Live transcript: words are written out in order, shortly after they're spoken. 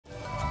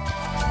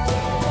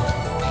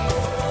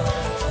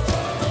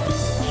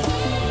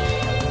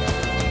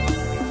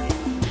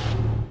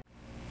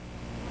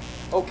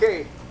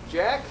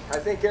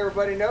think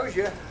everybody knows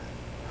you.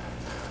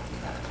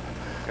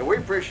 And we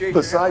appreciate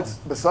Besides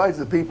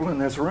the people in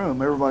this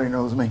room, everybody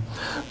knows me.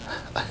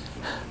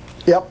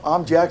 Yep,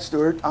 I'm Jack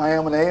Stewart. I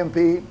am an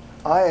AMP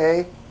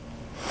IA.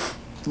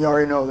 You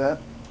already know that.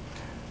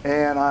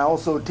 And I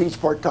also teach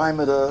part-time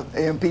at a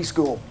AMP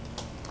school.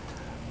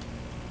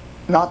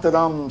 Not that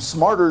I'm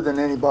smarter than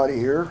anybody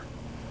here.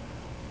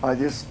 I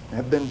just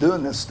have been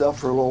doing this stuff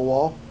for a little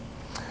while.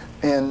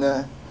 And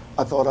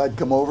I thought I'd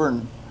come over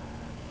and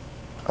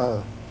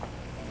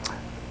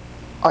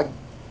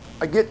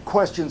I get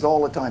questions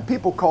all the time.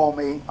 People call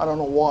me, I don't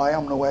know why,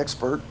 I'm no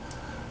expert,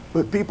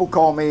 but people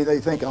call me,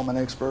 they think I'm an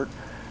expert.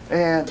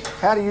 And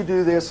how do you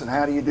do this and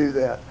how do you do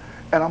that?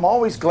 And I'm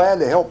always glad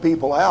to help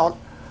people out,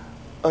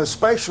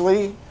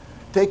 especially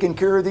taking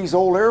care of these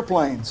old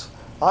airplanes.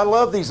 I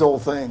love these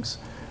old things.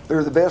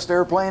 They're the best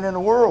airplane in the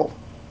world,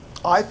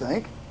 I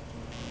think.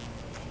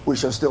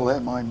 Wish I still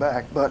had mine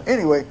back. But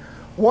anyway,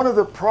 one of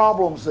the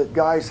problems that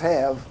guys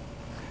have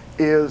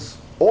is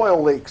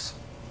oil leaks.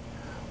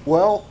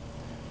 Well,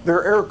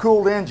 they're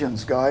air-cooled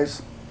engines,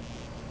 guys.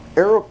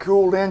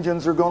 Air-cooled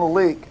engines are going to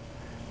leak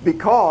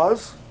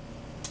because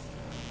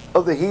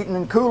of the heating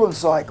and cooling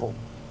cycle.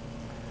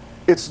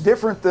 It's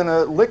different than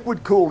a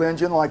liquid-cooled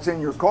engine like in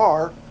your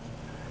car.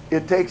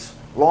 It takes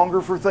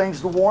longer for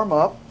things to warm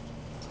up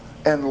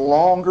and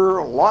longer,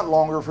 a lot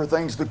longer for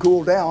things to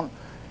cool down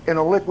in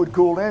a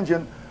liquid-cooled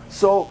engine.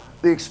 So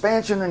the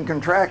expansion and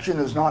contraction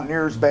is not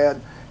near as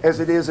bad as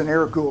it is in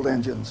air-cooled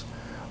engines.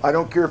 I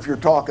don't care if you're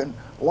talking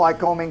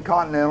Lycoming,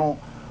 Continental,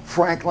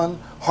 Franklin,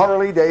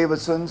 Harley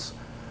Davidsons.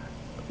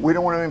 We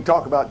don't want to even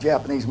talk about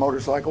Japanese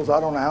motorcycles. I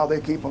don't know how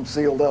they keep them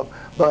sealed up.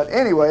 But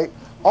anyway,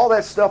 all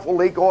that stuff will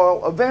leak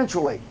oil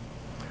eventually.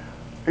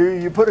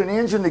 You put an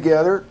engine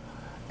together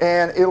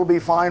and it'll be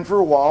fine for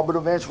a while, but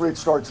eventually it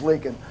starts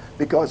leaking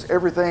because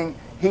everything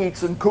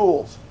heats and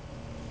cools.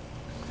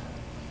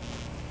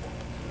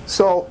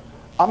 So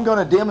I'm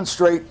going to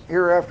demonstrate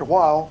here after a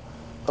while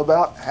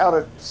about how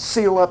to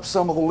seal up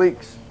some of the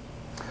leaks.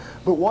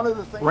 But one of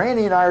the things,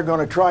 Randy and I are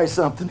going to try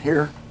something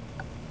here.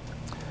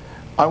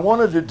 I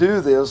wanted to do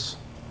this,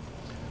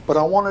 but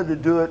I wanted to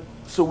do it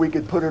so we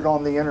could put it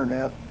on the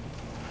internet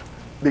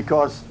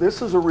because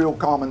this is a real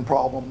common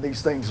problem,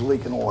 these things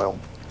leaking oil.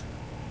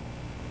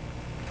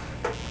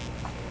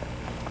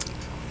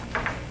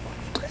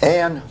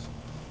 And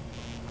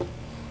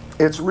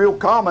it's real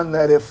common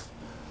that if,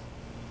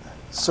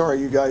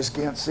 sorry you guys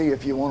can't see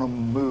if you want to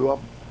move up,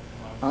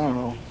 I don't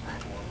know.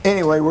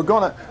 Anyway, we're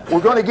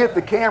gonna get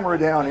the camera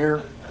down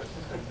here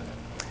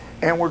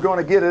and we're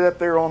gonna get it up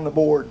there on the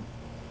board.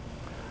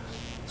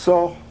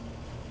 So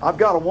I've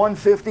got a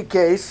 150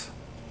 case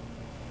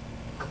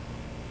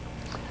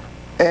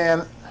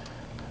and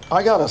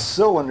I got a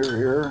cylinder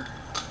here.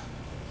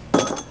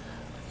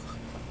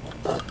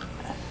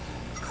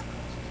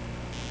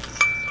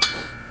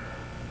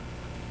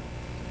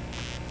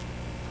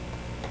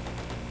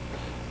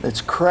 It's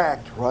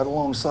cracked right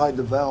alongside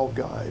the valve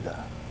guide.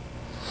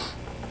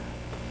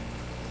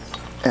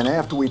 And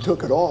after we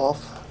took it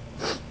off,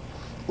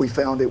 we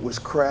found it was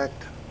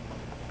cracked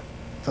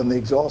from the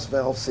exhaust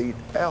valve seat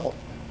out.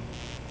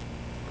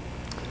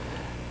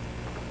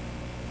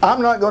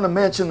 I'm not going to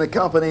mention the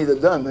company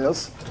that done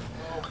this,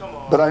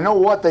 but I know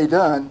what they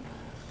done.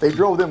 They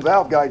drove them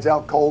valve guides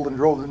out cold and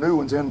drove the new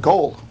ones in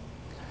cold.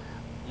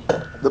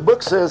 The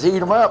book says heat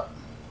them up.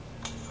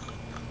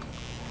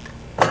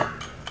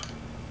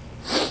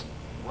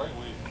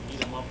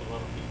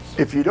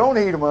 If you don't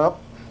heat them up,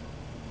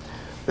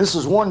 this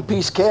is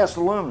one-piece cast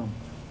aluminum.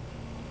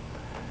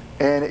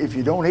 And if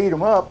you don't heat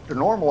them up to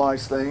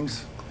normalize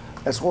things,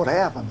 that's what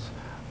happens.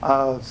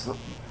 So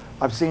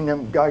I've seen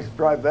them guys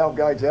drive valve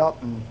guides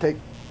out and take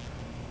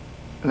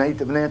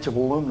 1/8 of an inch of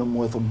aluminum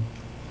with them,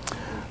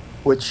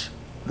 which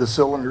the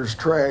cylinders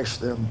trash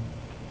them.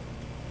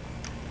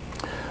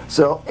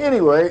 So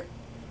anyway.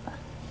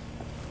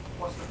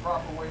 What's the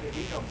proper way to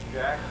heat them,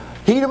 Jack?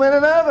 Heat them in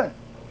an oven.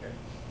 Okay.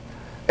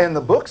 And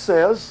the book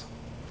says,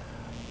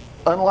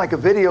 unlike a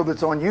video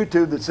that's on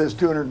YouTube that says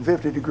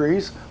 250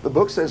 degrees, the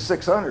book says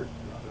 600. Is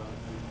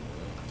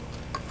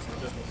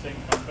this the same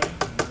company?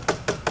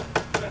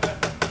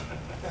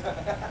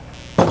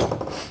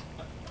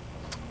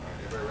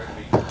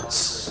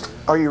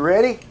 Are you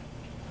ready?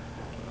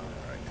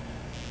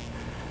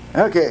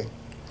 Okay.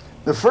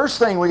 The first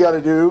thing we got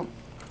to do,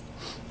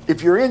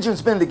 if your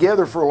engine's been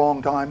together for a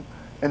long time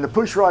and the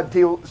pushrod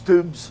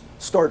tubes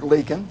start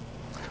leaking,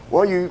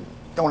 well, you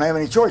don't have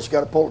any choice. You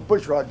got to pull the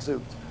pushrod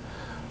tubes.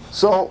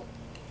 So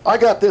I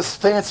got this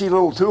fancy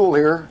little tool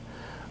here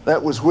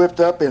that was whipped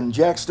up in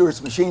Jack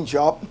Stewart's machine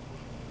shop.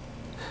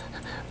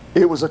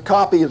 It was a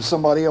copy of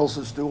somebody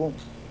else's tool.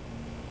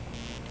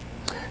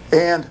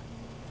 And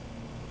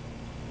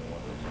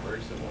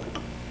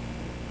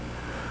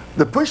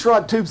the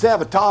pushrod tubes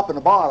have a top and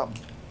a bottom.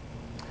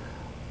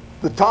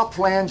 The top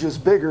flange is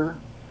bigger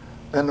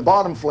than the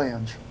bottom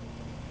flange.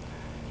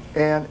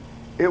 And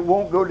it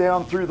won't go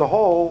down through the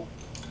hole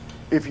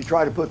if you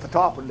try to put the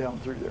top one down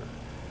through there.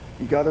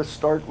 You got to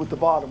start with the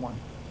bottom one.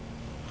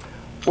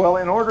 Well,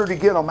 in order to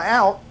get them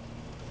out,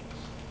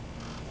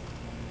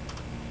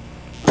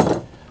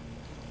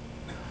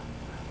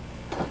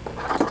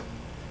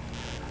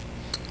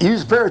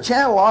 use a pair of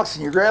channel locks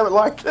and you grab it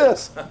like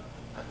this.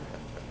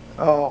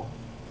 Oh,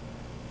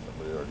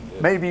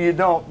 maybe you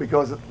don't,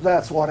 because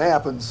that's what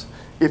happens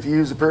if you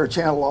use a pair of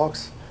channel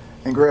locks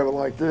and grab it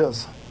like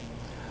this.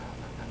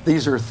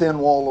 These are thin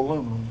wall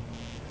aluminum.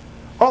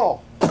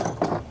 Oh,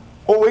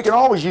 well, we can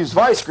always use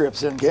vice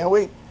grips then, can't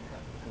we?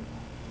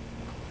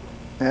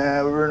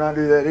 Nah, we better not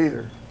do that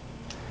either.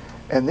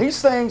 And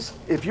these things,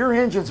 if your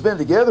engine's been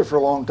together for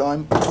a long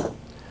time,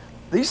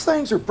 these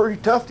things are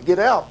pretty tough to get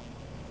out.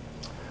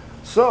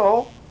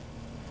 So,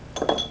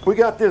 we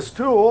got this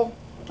tool.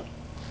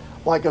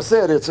 Like I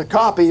said, it's a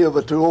copy of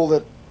a tool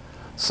that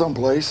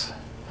someplace.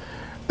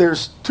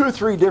 There's 2 or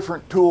 3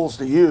 different tools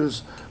to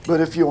use,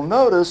 but if you'll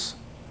notice,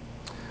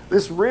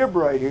 this rib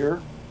right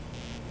here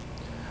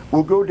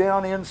will go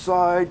down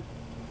inside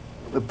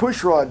the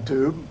pushrod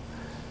tube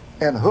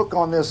and hook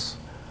on this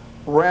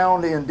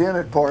round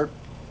indented part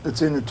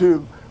that's in the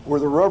tube where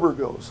the rubber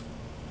goes.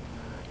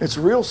 It's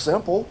real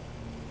simple.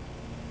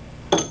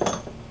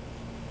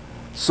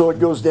 So it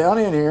goes down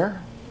in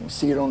here. You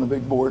see it on the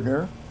big board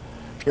there.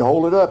 You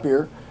hold it up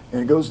here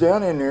and it goes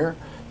down in there,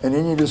 and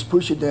then you just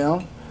push it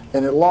down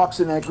and it locks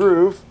in that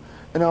groove,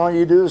 and all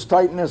you do is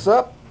tighten this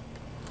up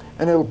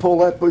and it'll pull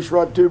that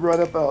pushrod tube right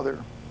up out of there,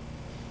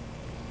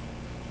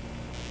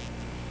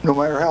 no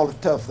matter how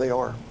tough they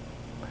are.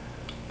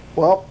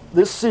 Well,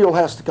 this seal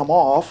has to come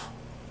off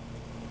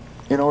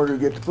in order to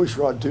get the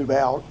pushrod tube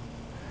out.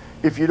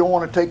 If you don't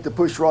want to take the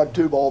pushrod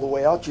tube all the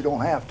way out, you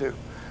don't have to.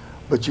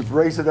 But you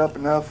raise it up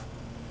enough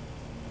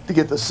to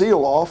get the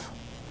seal off,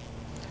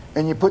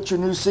 and you put your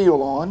new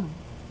seal on.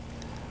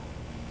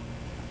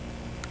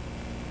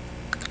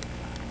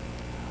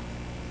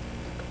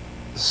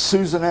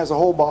 Susan has a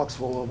whole box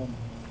full of them.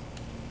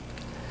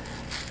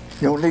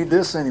 You don't need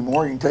this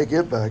anymore. You can take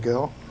it back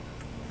out.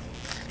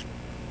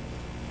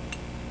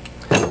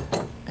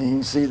 And you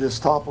can see this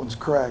top one's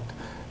cracked.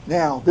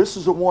 Now, this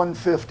is a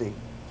 150.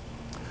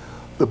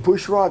 The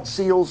pushrod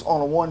seals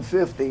on a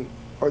 150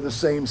 are the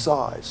same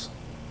size,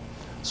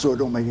 so it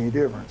don't make any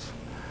difference.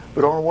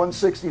 But on a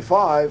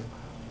 165,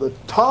 the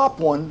top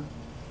one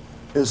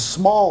is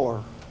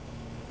smaller.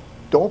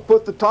 Don't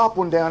put the top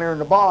one down here in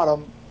the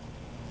bottom,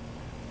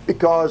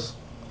 because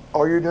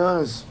all you're doing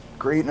is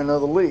creating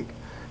another leak.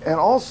 And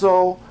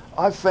also,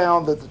 I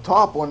found that the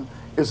top one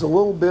is a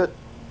little bit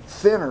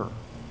thinner.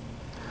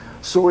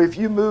 So if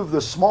you move the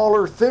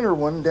smaller, thinner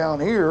one down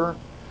here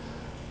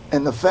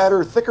and the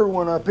fatter, thicker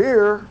one up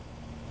here,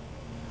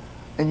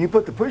 and you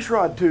put the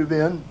pushrod tube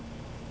in,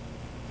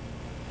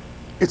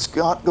 it's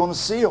not going to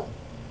seal.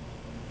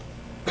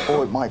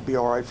 Or it might be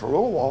all right for a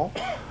little while.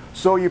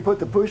 So you put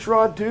the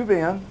pushrod tube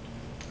in,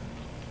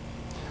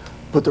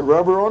 put the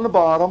rubber on the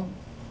bottom,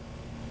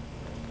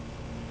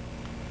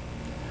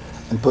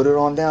 and put it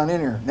on down in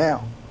here.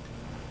 Now,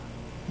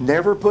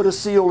 never put a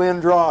seal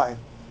in dry.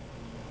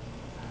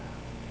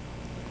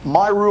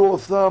 My rule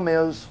of thumb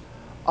is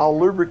I'll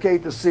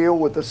lubricate the seal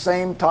with the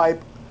same type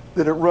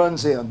that it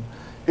runs in.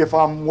 If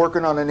I'm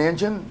working on an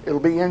engine, it'll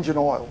be engine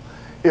oil.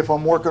 If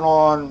I'm working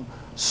on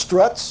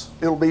struts,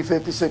 it'll be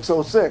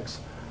 5606,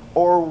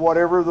 or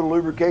whatever the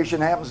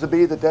lubrication happens to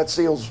be that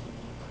seal's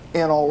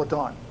in all the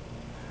time.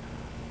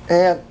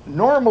 And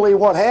normally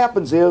what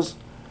happens is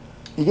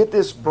you get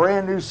this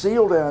brand new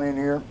seal down in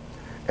here,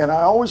 and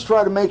I always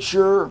try to make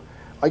sure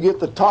I get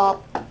the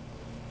top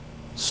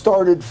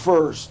started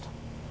first.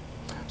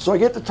 So I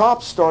get the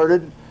top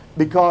started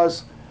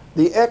because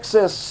the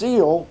excess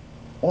seal,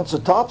 once the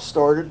top's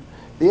started,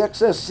 the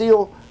excess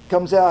seal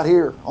comes out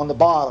here on the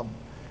bottom.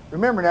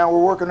 Remember now,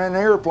 we're working in an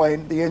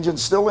airplane, the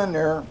engine's still in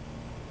there,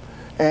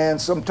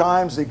 and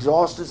sometimes the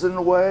exhaust is in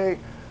the way,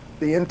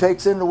 the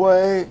intake's in the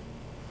way.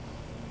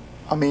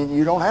 I mean,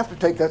 you don't have to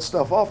take that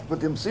stuff off to put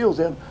them seals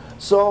in.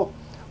 So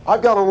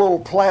I've got a little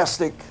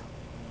plastic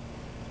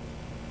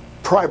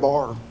pry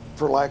bar,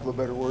 for lack of a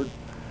better word.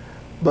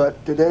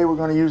 But today we're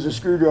going to use a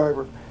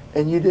screwdriver.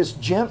 And you just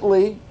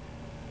gently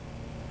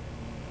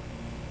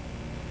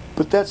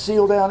put that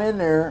seal down in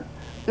there,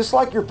 just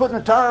like you're putting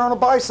a tire on a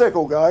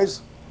bicycle,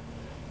 guys.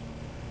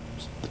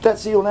 Just put that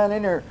seal down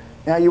in there.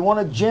 Now you want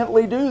to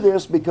gently do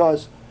this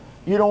because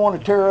you don't want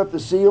to tear up the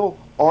seal,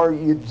 or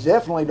you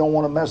definitely don't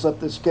want to mess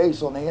up this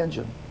case on the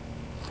engine.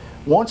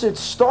 Once it's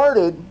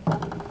started,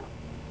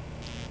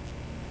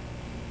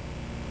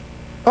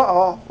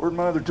 where'd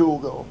my other tool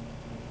go?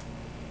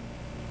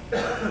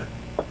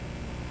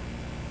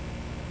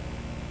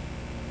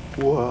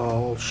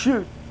 Well,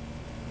 shoot.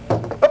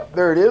 Oh,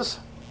 there it is.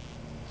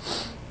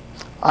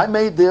 I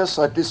made this.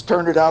 I just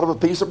turned it out of a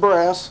piece of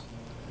brass,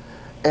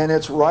 and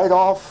it's right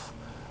off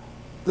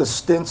the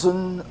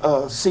Stinson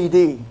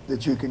CD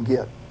that you can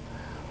get.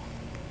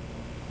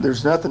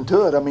 There's nothing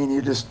to it. I mean,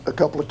 you just a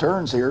couple of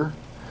turns here,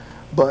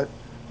 but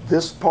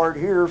this part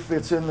here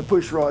fits in the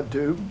pushrod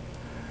tube,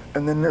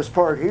 and then this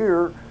part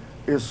here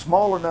is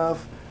small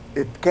enough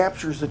it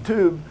captures the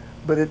tube,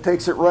 but it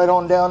takes it right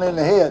on down in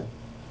the head.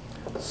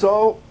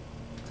 So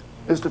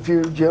just a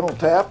few gentle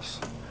taps.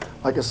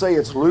 Like I say,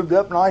 it's lubed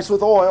up nice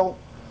with oil,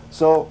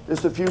 so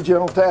just a few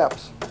gentle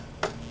taps.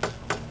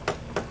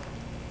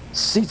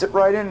 Seats it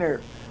right in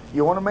there.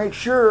 you want to make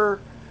sure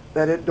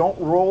that it don't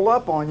roll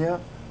up on you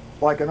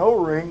like an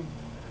O-ring.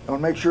 You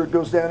want to make sure it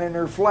goes down in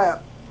there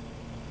flat.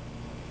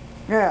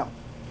 Now,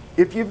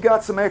 if you've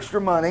got some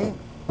extra money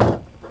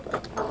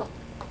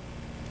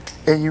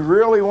and you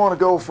really want to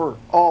go for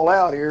all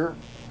out here,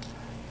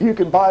 you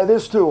can buy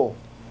this tool.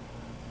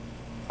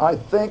 I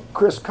think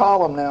Chris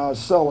Collum now is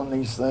selling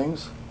these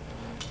things,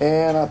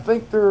 and I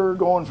think they're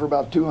going for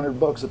about 200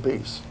 bucks a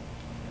piece.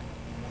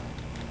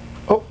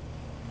 Oh,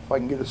 if I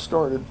can get it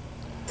started.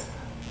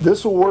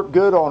 This will work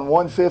good on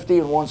 150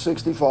 and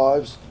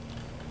 165s.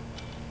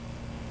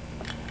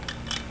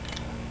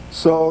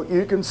 So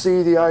you can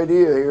see the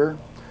idea here.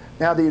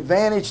 Now the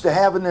advantage to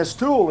having this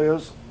tool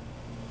is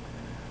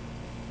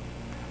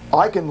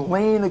I can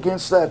lean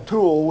against that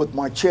tool with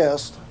my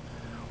chest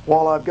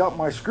while I've got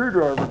my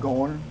screwdriver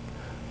going,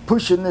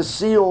 pushing this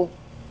seal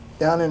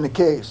down in the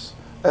case.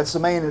 That's the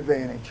main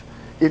advantage.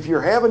 If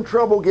you're having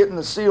trouble getting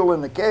the seal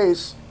in the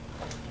case,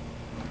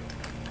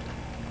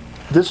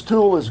 this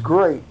tool is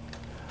great.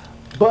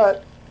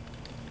 But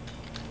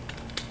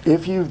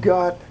if you've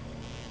got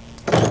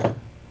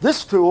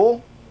this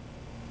tool,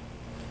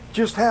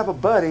 just have a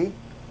buddy,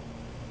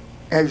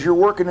 as you're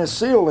working this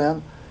seal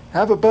in,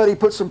 have a buddy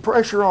put some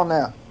pressure on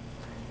that.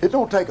 It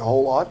don't take a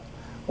whole lot.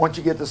 Once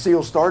you get the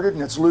seal started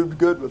and it's lubed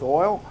good with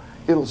oil,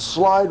 it'll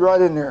slide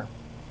right in there.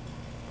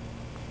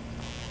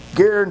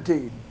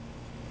 Guaranteed.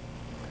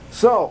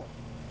 So,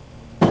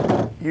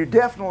 you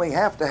definitely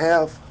have to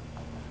have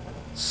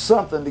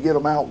something to get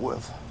them out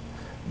with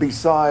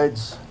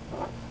besides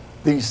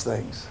these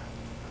things.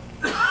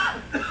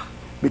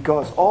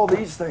 Because all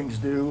these things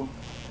do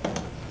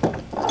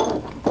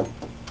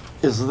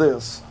is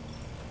this.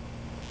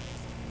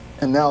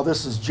 And now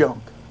this is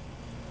junk.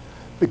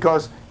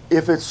 Because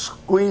if it's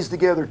squeezed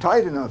together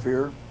tight enough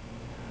here,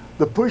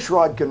 the push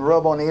rod can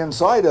rub on the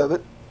inside of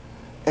it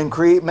and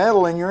create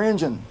metal in your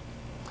engine.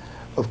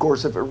 Of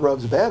course, if it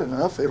rubs bad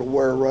enough, it'll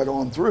wear right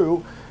on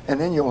through, and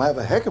then you'll have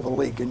a heck of a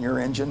leak in your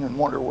engine and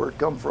wonder where it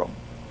come from.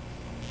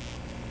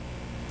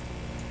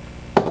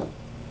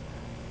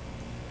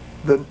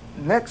 The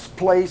next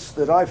place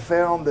that I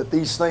found that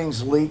these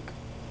things leak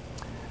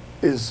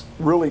is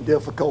really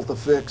difficult to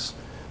fix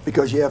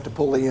because you have to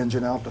pull the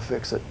engine out to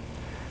fix it.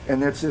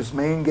 And it's this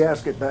main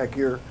gasket back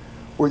here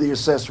where the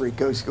accessory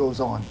case goes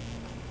on.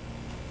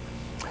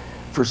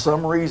 For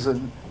some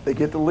reason, they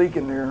get the leak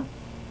in there,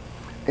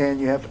 and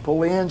you have to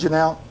pull the engine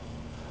out.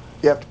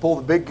 You have to pull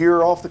the big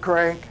gear off the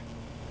crank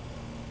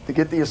to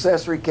get the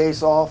accessory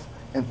case off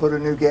and put a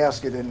new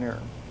gasket in there.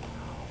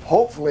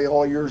 Hopefully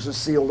all yours is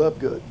sealed up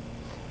good.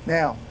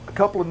 Now, a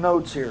couple of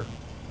notes here.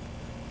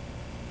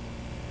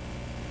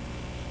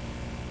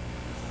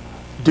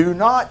 Do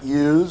not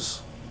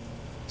use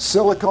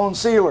silicone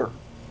sealer.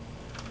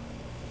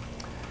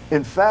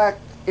 In fact,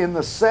 in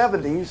the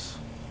 70s,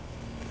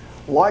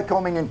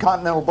 Lycoming and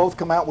Continental both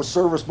come out with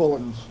service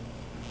bulletins.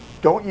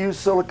 Don't use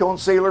silicone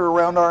sealer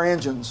around our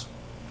engines.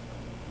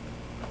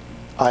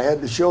 I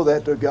had to show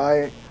that to a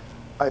guy.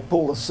 I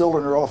pulled a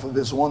cylinder off of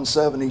his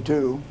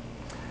 172,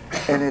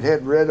 and it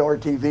had red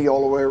RTV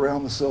all the way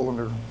around the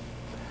cylinder.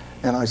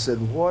 And I said,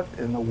 what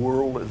in the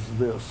world is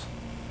this?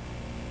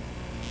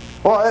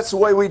 Well, that's the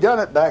way we done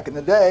it back in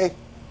the day.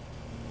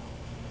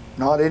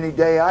 Not any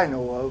day I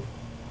know of.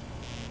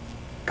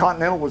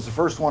 Continental was the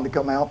first one to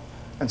come out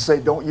and say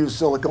don't use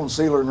silicone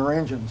sealer in their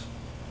engines.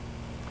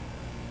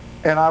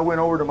 And I went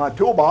over to my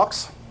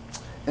toolbox,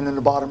 and in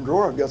the bottom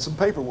drawer I've got some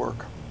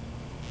paperwork.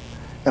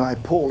 And I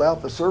pulled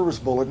out the service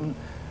bulletin.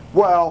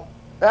 Well,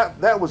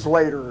 that was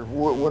later.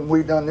 When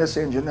we done this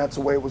engine, that's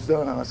the way it was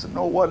done. And I said,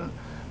 no, it wasn't.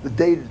 The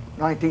date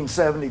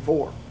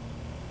 1974.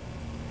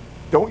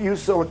 Don't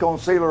use silicone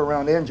sealer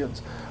around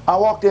engines. I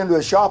walked into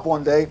a shop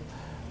one day.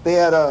 They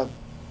had a,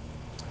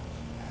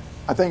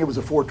 I think it was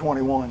a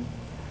 421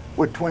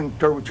 with twin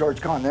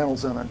turbocharged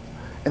Continentals in it.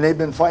 And they'd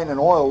been fighting an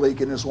oil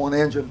leak in this one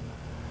engine.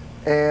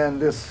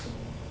 And this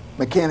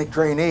mechanic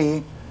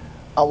trainee,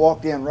 I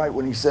walked in right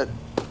when he said,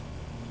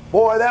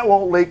 boy, that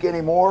won't leak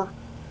anymore.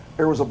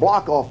 There was a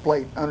block-off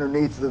plate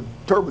underneath the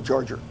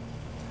turbocharger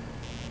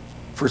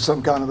for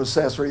some kind of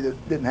accessory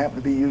that didn't happen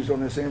to be used on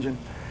this engine.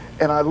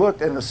 And I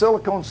looked, and the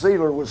silicone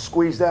sealer was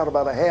squeezed out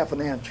about a ½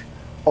 an inch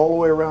all the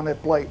way around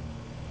that plate.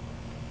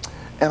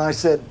 And I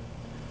said,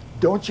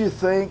 don't you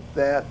think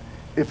that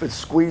if it's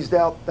squeezed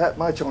out that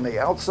much on the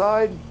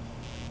outside,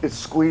 it's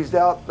squeezed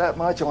out that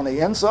much on the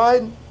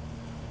inside?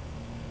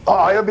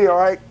 Oh, it'll be all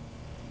right.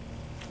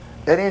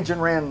 That engine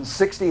ran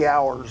 60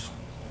 hours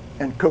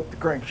and cooked the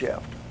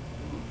crankshaft.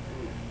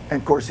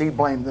 And of course, he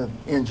blamed the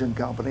engine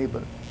company,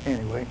 but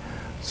anyway.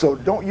 So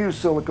don't use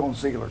silicone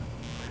sealer.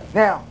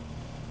 Now,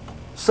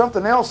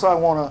 something else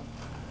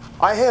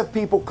I have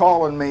people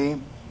calling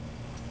me,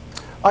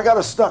 I got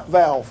a stuck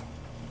valve.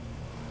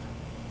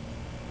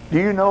 Do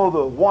you know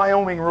the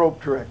Wyoming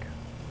rope trick?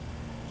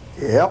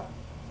 Yep.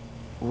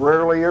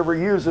 Rarely ever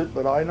use it,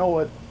 but I know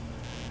it.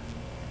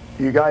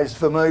 You guys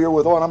familiar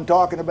with what I'm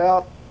talking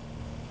about?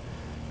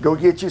 Go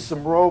get you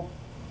some rope,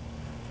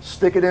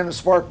 stick it in a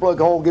spark plug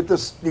hole, get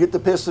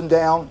the piston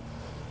down,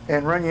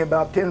 and run you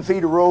about 10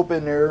 feet of rope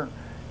in there,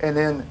 and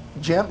then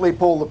gently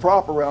pull the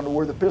prop around to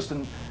where the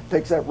piston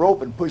takes that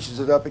rope and pushes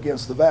it up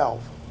against the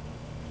valve.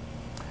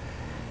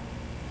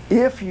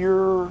 If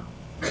you're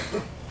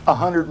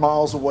 100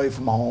 miles away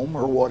from home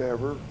or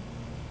whatever,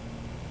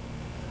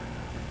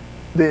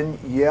 then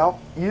yeah,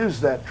 use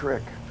that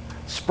trick.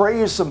 Spray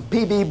you some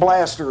PB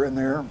Blaster in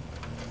there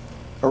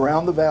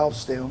around the valve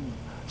stem,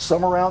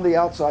 some around the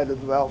outside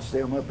of the valve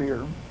stem up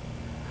here,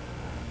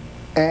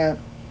 and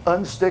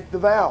unstick the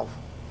valve.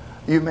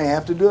 You may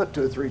have to do it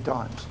 2 or 3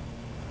 times.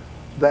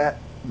 That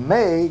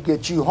may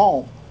get you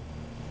home.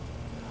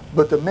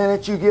 But the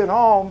minute you get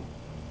home,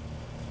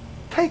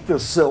 take the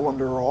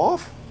cylinder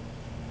off.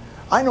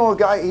 I know a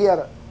guy, he had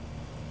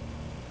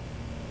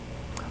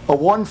a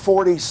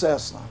 140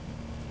 Cessna.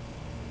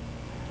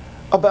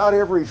 About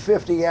every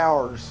 50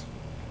 hours,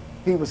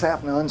 he was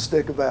having to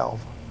unstick a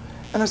valve.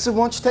 And I said,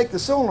 why don't you take the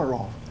cylinder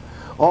off?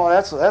 Oh,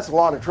 that's a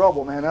lot of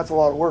trouble, man. That's a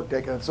lot of work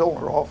taking that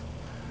cylinder off.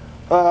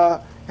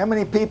 How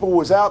many people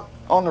was out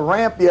on the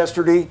ramp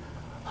yesterday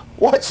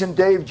watching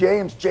Dave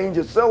James change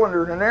a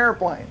cylinder in an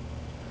airplane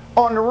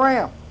on the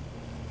ramp?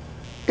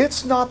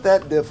 It's not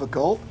that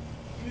difficult.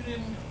 You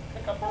didn't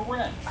pick up a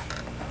wrench.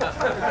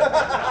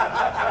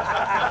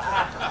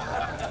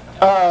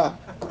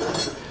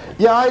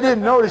 Yeah, I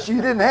didn't notice you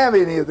didn't have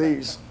any of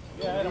these.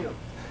 Yeah, I don't.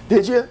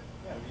 Did you? Yeah,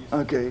 we used to,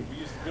 Okay. we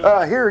used to do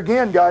it. Here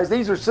again, guys,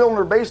 these are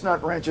cylinder base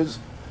nut wrenches,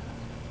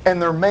 and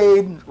they're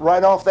made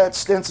right off that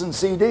Stinson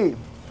CD.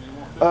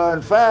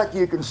 In fact,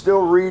 you can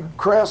still read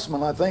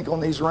Craftsman, I think, on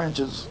these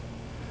wrenches.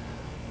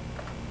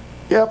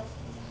 Yep,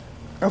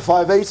 a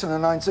 5/8 and a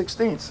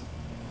 9/16.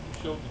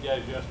 You showed the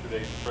guys yesterday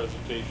in the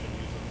presentation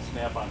using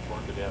snap-on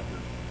torque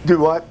adapters. Do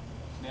what?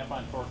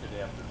 Snap-on torque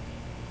adapters.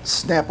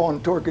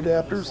 Snap-on torque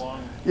adapters? This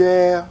long,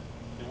 Yeah.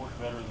 they work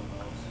better than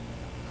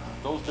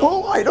those. Those don't.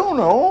 Well, I don't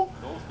know.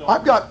 Those don't.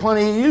 I've got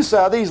plenty of use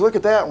out of these. Look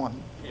at that one.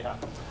 Yeah.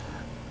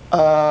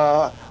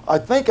 I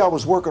think I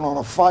was working on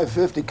a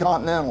 550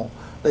 Continental.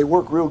 They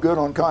work real good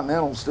on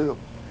Continentals too,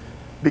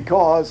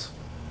 because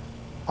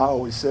I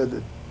always said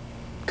that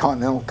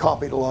Continental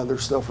copied a lot of their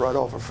stuff right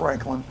off of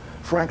Franklin.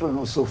 Franklin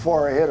was so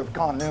far ahead of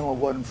Continental, it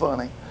wasn't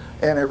funny,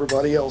 and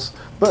everybody else.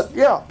 But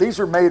yeah, these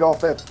are made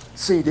off that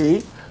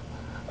CD.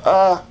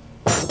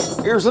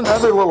 Here's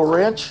another little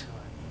wrench.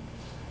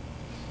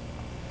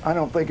 I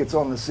don't think it's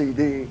on the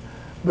CD,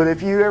 but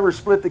if you ever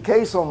split the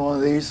case on one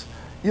of these,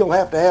 you'll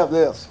have to have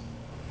this,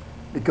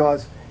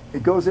 because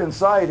it goes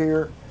inside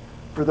here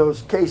for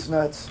those case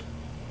nuts,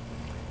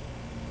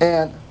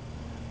 and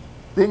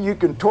then you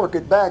can torque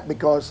it back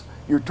because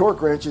your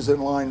torque wrench is in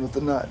line with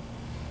the nut.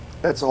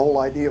 That's the whole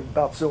idea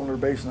about cylinder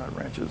base nut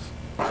wrenches.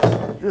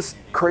 This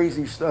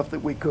crazy stuff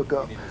that we cook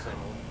up. You need the same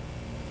one?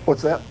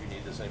 What's that? You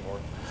need the same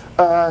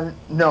one?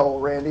 No,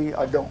 Randy,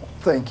 I don't.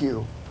 Thank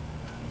you.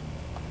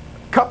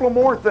 Couple of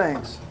more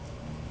things.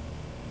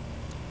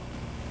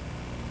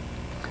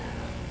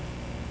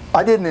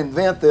 I didn't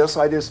invent this,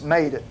 I just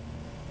made it.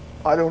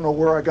 I don't know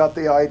where I got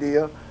the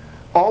idea.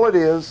 All it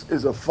is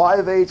a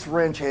 5/8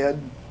 wrench head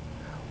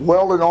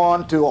welded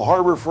on to a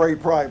Harbor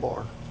Freight pry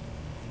bar.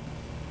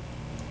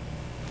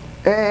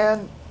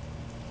 And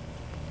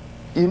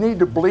you need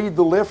to bleed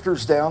the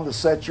lifters down to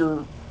set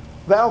your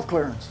valve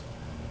clearance.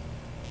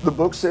 The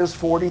book says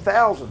 40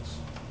 thousandths.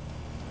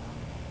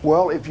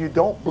 Well, if you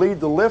don't bleed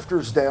the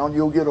lifters down,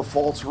 you'll get a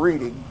false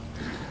reading.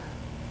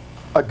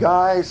 A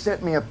guy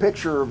sent me a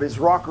picture of his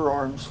rocker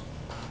arms.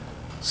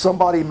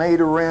 Somebody made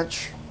a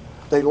wrench.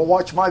 They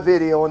watched my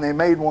video and they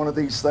made one of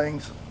these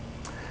things,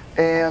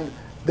 and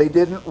they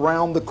didn't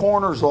round the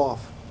corners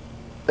off.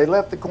 They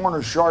left the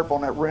corners sharp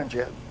on that wrench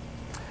head.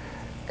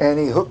 And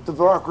he hooked the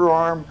rocker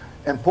arm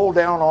and pulled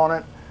down on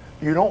it.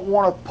 You don't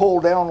want to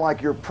pull down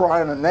like you're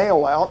prying a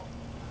nail out.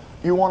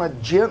 You want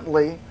to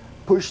gently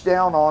push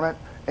down on it,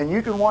 and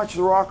you can watch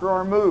the rocker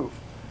arm move.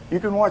 You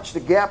can watch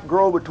the gap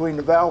grow between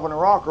the valve and the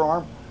rocker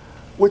arm,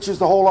 which is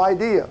the whole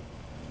idea.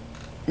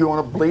 You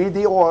want to bleed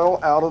the oil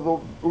out of the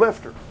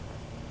lifter.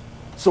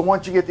 So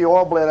once you get the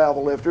oil bled out of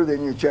the lifter,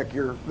 then you check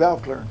your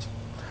valve clearance.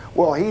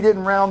 Well, he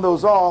didn't round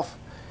those off,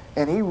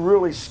 and he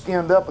really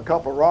skinned up a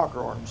couple of rocker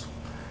arms.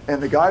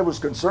 And the guy was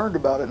concerned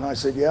about it, and I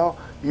said, yeah,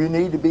 you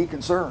need to be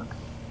concerned.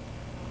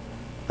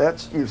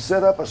 You've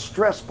set up a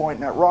stress point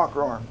in that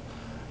rocker arm.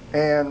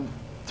 And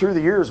through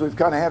the years, we've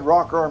kind of had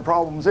rocker arm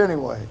problems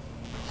anyway.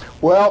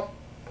 Well,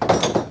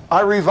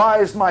 I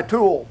revised my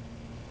tool.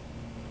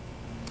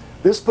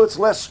 This puts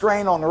less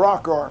strain on the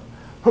rocker arm.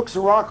 Hooks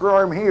the rocker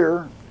arm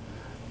here,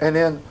 and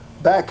then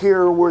back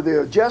here where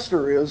the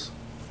adjuster is,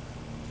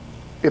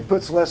 it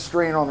puts less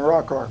strain on the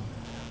rocker arm.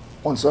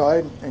 One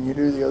side, and you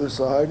do the other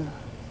side.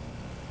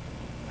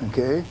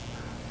 Okay.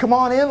 Come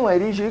on in,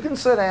 ladies. You can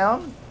sit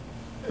down.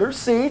 There's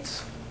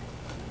seats.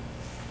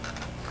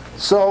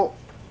 So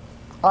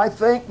I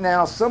think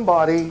now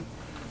somebody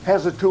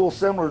has a tool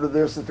similar to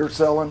this that they're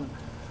selling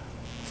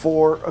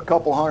for a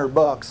couple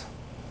 $100.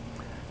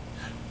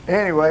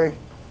 Anyway,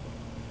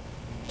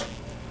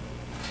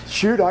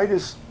 shoot, I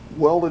just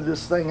welded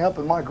this thing up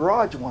in my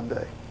garage one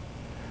day.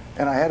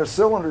 And I had a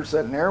cylinder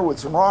sitting there with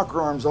some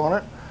rocker arms on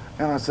it,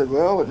 And I said,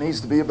 well, it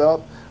needs to be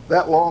about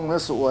that long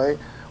this way.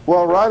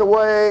 Well, right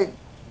away,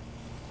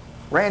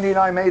 Randy and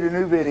I made a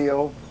new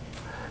video,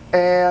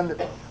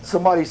 and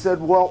somebody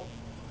said, well,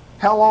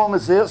 how long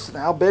is this and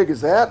how big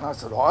is that? And I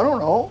said, oh, I don't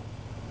know.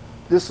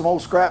 Just some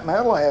old scrap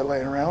metal I had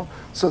laying around.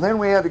 So then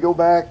we had to go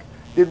back.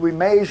 Did we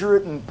measure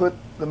it and put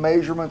the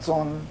measurements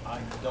on?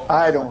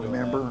 I don't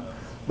remember.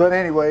 But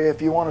anyway,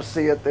 if you want to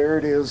see it, there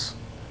it is.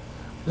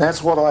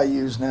 That's what I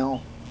use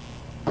now.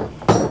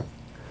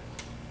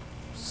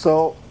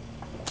 So,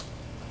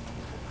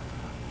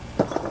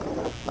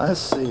 let's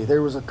see.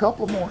 There was a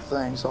couple more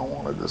things I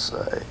wanted to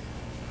say.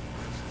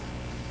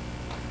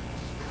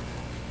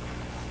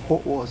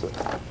 What was it?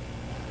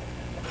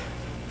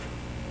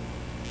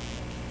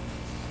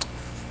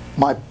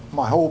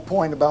 My whole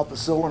point about the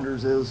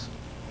cylinders is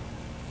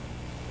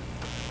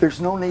there's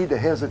no need to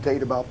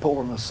hesitate about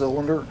pulling a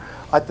cylinder.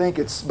 I think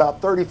it's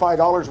about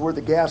 $35 worth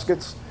of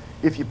gaskets.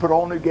 If you put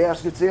all new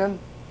gaskets in,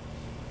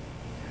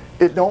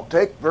 it don't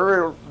take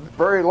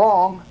very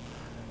long.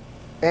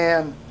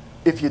 And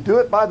if you do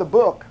it by the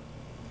book,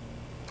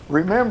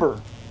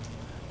 remember,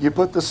 you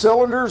put the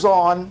cylinders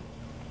on,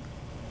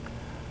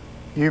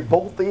 you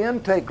bolt the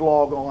intake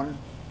log on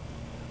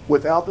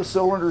without the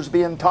cylinders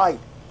being tight.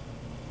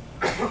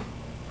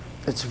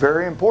 It's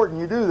very important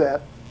you do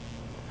that.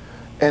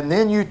 And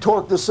then you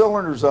torque the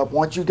cylinders up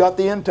once you got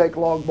the intake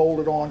log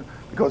bolted on,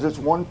 because it's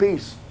one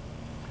piece.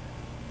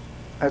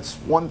 That's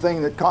one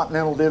thing that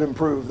Continental did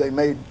improve. They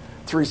made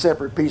 3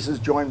 separate pieces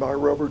joined by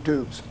rubber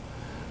tubes.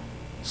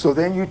 So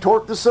then you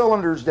torque the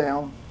cylinders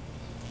down.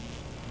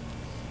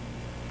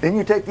 Then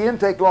you take the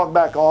intake log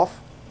back off,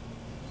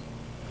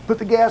 put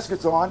the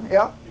gaskets on.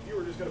 Yeah? If you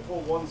were just going to pull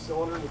one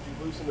cylinder, would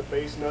you loosen the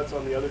base nuts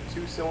on the other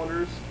 2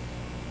 cylinders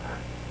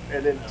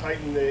and then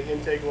tighten the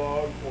intake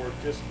log, or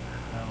just...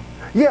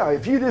 Yeah,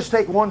 if you just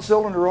take one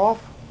cylinder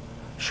off,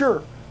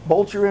 sure.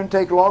 Bolt your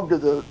intake log to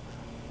the,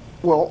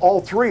 well,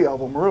 all 3 of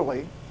them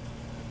really.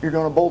 You're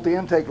going to bolt the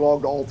intake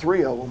log to all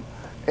 3 of them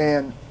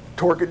and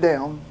torque it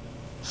down,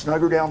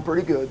 snug her down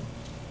pretty good,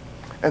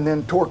 and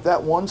then torque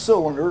that one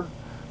cylinder,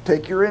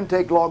 take your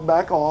intake log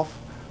back off,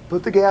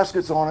 put the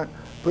gaskets on it,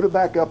 put it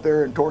back up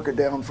there and torque it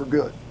down for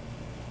good.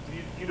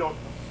 You don't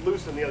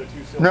loosen the other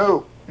 2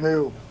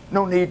 cylinders?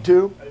 No need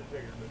to. I didn't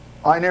figure,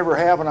 but I never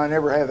have, and I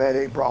never have had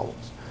any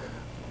problems.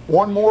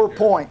 One more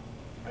point.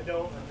 I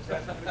don't. I'm just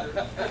asking for the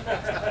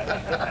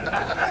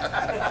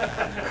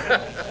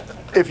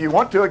group. If you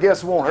want to, I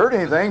guess it won't hurt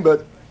anything,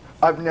 but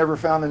I've never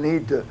found a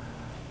need to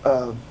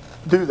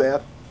do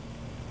that.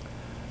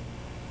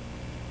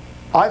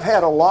 I've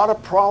had a lot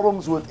of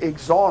problems with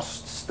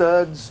exhaust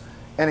studs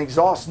and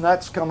exhaust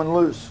nuts coming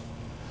loose.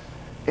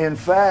 In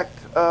fact,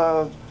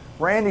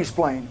 Randy's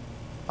plane,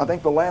 I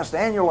think the last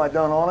annual I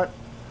done on it,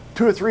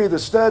 2 or 3 of the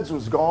studs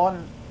was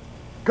gone,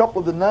 a couple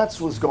of the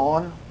nuts was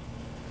gone.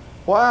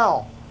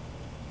 Wow,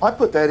 I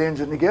put that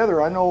engine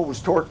together. I know it was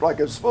torqued like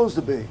it was supposed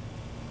to be.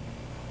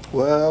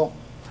 Well,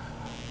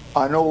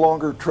 I no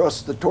longer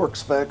trust the torque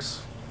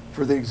specs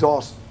for the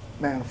exhaust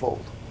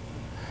manifold.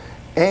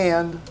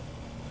 And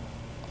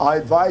I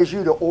advise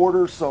you to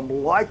order some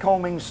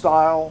Lycoming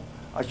style,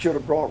 I should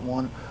have brought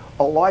one,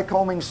 a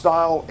Lycoming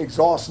style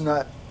exhaust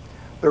nut.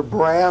 They're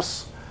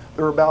brass,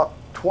 they're about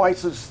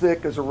twice as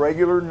thick as a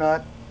regular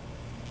nut,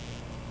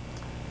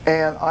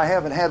 and I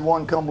haven't had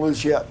one come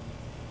loose yet.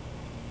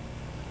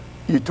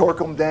 You torque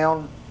them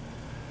down.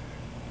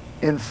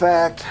 In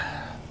fact,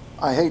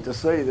 I hate to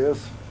say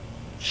this,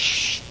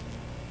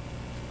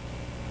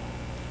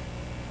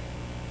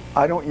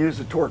 I don't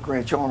use a torque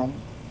wrench on them.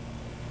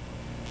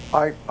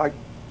 I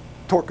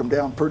torque them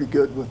down pretty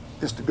good with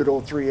just a good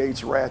old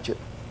 3/8 ratchet.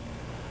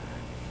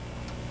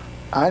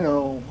 I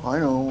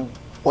know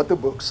what the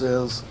book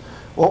says,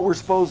 what we're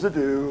supposed to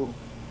do,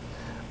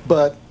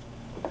 but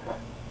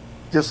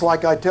just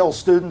like I tell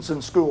students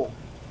in school,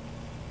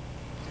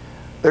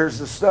 there's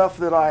the stuff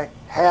that I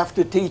have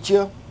to teach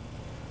you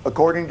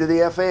according to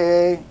the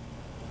FAA,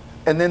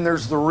 and then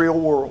there's the real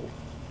world.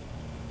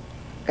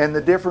 And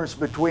the difference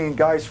between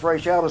guys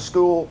fresh out of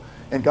school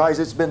and guys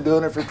that's been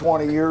doing it for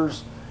 20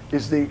 years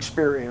is the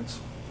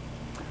experience.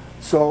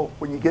 So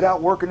when you get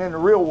out working in the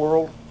real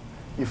world,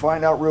 you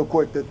find out real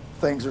quick that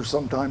things are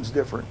sometimes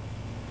different.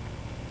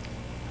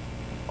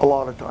 A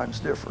lot of times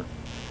different.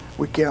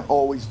 We can't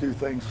always do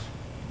things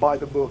by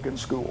the book in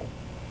school.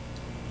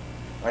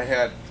 I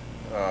had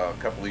a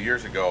couple of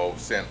years ago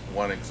sent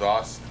one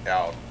exhaust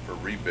out for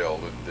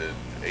rebuild at the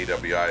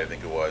AWI, I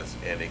think it was,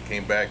 and it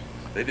came back.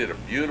 They did a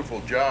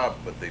beautiful job,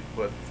 but they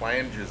put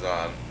flanges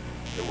on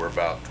that were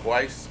about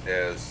twice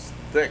as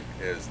thick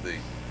as the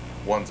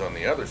ones on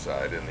the other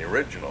side in the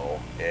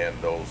original, and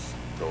those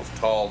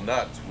tall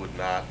nuts would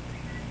not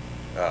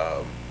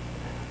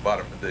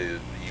you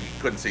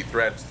couldn't see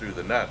threads through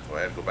the nut, so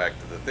I had to go back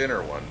to the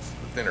thinner ones,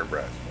 the thinner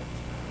brass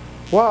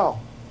ones. Wow,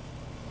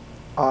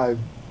 I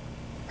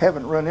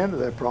haven't run into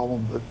that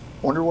problem, but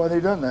wonder why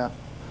they done that.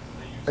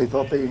 They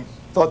thought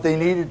they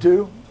needed to.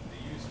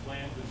 They use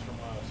flanges from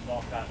a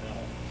small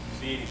Continental,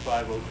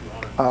 C85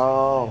 0200.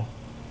 Oh.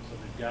 So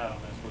they've got them.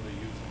 That's where they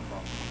use them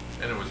from.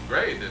 And it was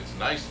great. It's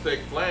nice thick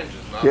flanges,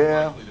 not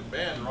Yeah. likely to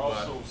bend. They're But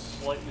also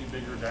slightly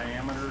bigger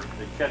diameter.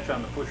 They catch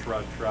on the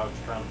pushrod shrouds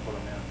trying to put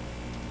them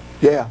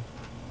in. Yeah.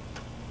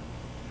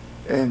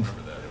 And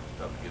remember that, it was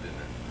tough to get in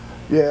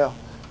there.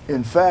 yeah,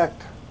 in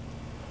fact,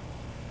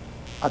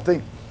 I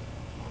think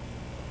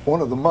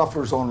one of the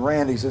mufflers on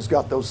Randy's has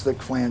got those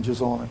thick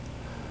flanges on it.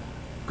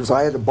 Because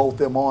I had to bolt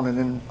them on, and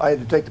then I had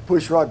to take the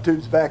pushrod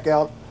tubes back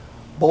out,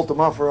 bolt the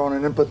muffler on,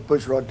 and then put the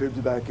pushrod tubes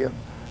back in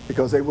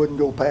because they wouldn't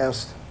go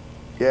past.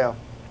 Yeah,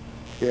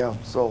 yeah.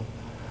 So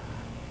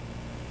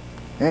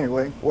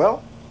anyway,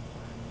 well,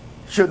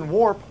 shouldn't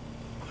warp.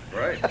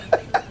 Right.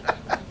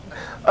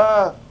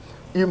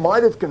 You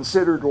might have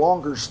considered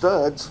longer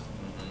studs.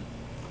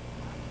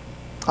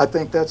 I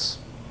think that's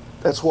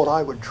what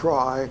I would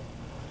try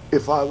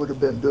if I would have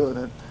been doing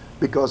it,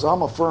 because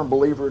I'm a firm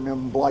believer in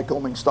them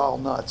Lycoming style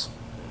nuts.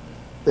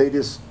 They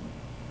just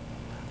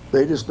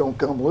don't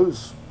come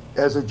loose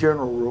as a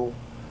general rule.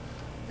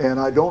 And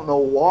I don't know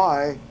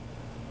why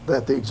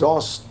that the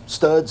exhaust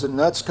studs and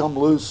nuts come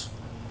loose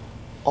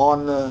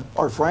on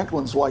our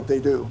Franklins like they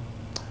do.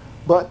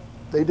 But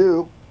they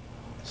do.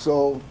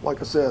 So,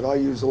 like I said, I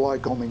use the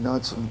Lycoming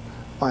nuts and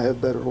I have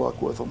better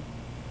luck with them.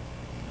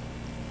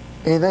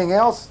 Anything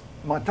else?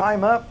 My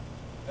time up?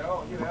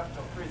 No, you have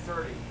till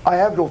 3:30. I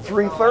have till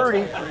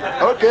 3:30.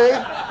 Okay.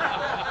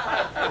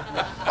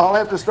 I'll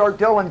have to start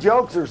telling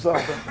jokes or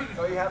something.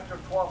 No, you have till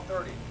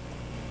 12:30.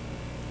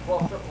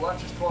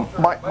 Lunch is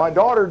 12:30. My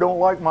daughter don't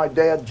like my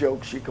dad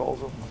jokes, she calls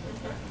them.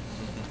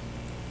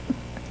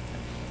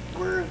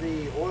 Where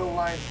the oil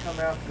lines come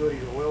out to go to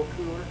your oil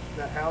cooler,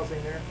 that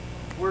housing there,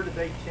 where do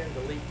they tend to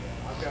leak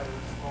at? I've got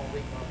a small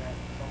leak on that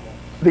somewhere.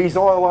 These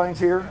oil lines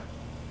here,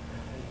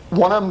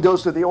 one of them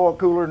goes to the oil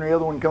cooler and the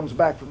other one comes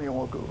back from the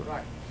oil cooler.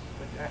 Right.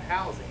 But that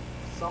housing,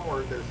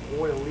 somewhere there's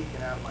oil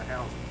leaking out of my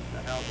housing.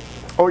 The housing.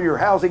 Oh, your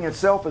housing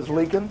itself is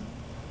leaking?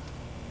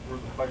 Where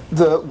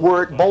the pipe-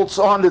 Where it bolts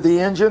onto the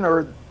engine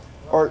or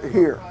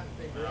here? I'm trying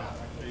to figure out.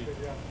 I can't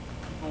figure out.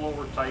 People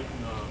over tighten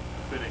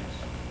the fittings.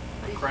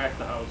 They crack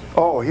the housing.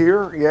 Oh,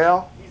 here,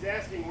 yeah. He's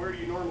asking where do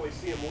you normally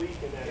see them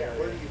leak in that Yeah, area?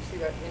 where do you see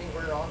that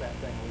anywhere on that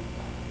thing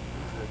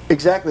leaking?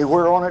 Exactly,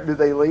 where on it do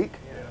they leak?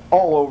 Yeah.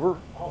 All over.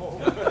 Oh,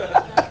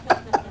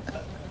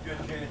 Good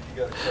chance you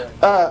got a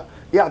crack.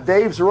 Yeah,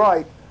 Dave's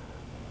right.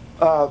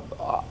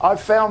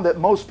 I've found that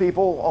most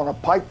people on a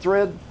pipe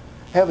thread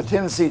have a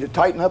tendency to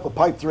tighten up a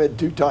pipe thread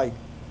too tight.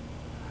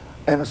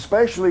 And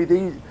especially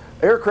these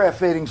aircraft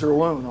fittings are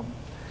aluminum.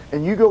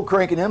 And you go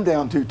cranking them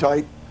down too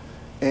tight,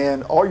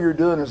 and all you're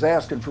doing is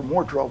asking for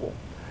more trouble.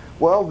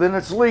 Well, then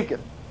it's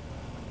leaking.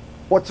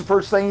 What's the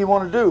first thing you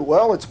want to do?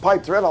 Well, it's a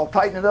pipe thread, I'll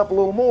tighten it up a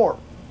little more.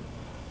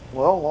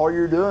 Well, all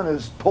you're doing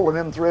is pulling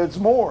them threads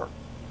more.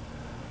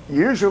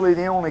 Usually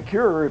the only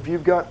cure, if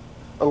you've got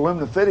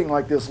aluminum fitting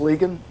like this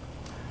leaking,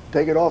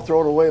 take it off,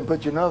 throw it away, and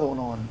put you another one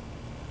on.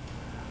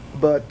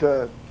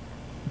 But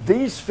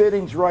these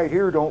fittings right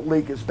here don't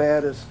leak as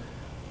bad as,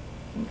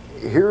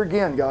 here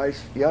again,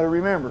 guys, you got to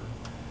remember,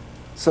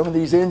 some of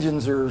these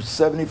engines are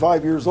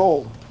 75 years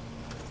old.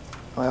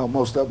 Well,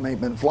 most of them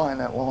ain't been flying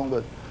that long,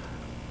 but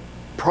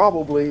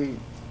probably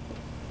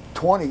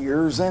 20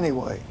 years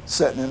anyway,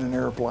 sitting in an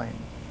airplane.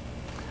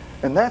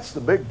 And that's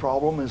the big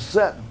problem, is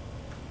setting.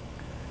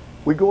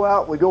 We go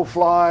out, we go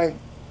fly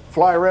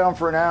around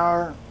for an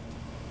hour,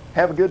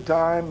 have a good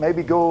time,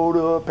 maybe go to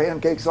a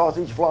pancake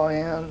sausage fly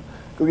in,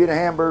 go get a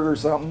hamburger or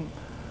something,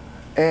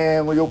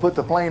 and we go put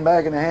the plane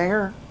back in the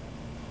hangar,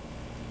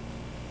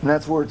 and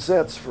that's where it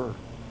sits for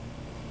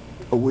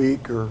a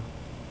week or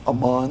a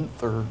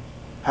month or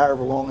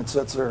however long it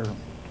sits there.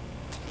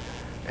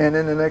 And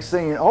then the next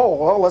thing, oh,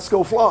 well, let's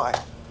go fly.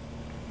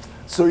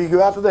 So you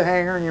go out to the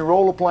hangar and you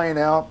roll the plane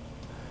out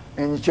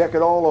and you check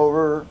it all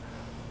over.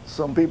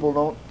 Some people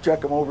don't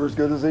check them over as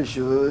good as they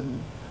should.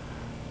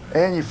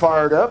 And you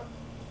fire it up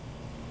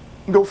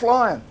and go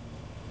flying.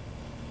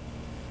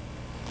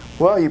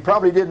 Well, you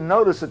probably didn't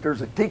notice that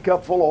there's a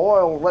teacup full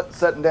of oil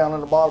sitting down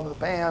in the bottom of the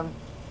pan.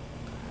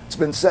 It's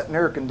been sitting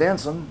there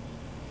condensing.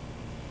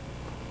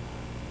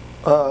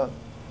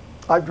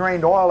 I've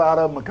drained oil out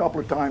of them a couple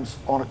of times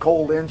on a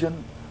cold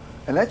engine,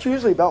 and that's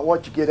usually about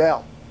what you get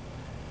out.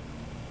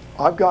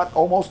 I've got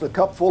almost a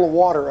cup full of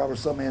water out of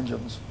some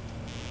engines.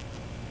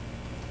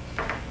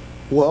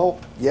 Well,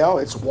 yeah,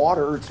 it's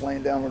water. It's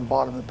laying down in the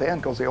bottom of the pan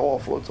because the oil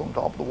floats on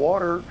top of the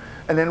water.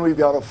 And then we've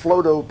got a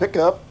floato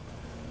pickup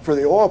for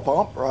the oil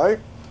pump, right?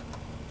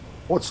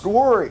 What's the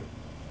worry?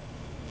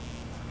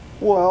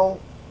 Well,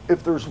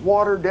 if there's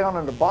water down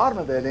in the bottom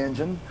of that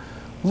engine,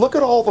 look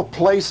at all the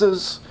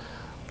places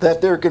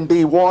that there can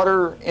be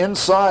water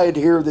inside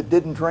here that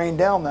didn't drain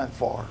down that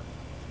far.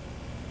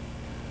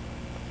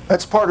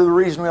 That's part of the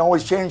reason we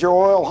always change our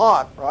oil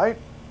hot, right?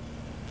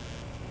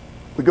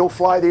 We go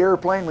fly the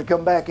airplane, we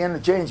come back in to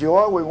change the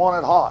oil, we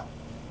want it hot.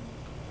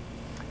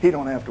 He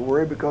don't have to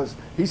worry because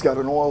he's got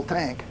an oil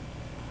tank.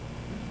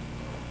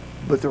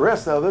 But the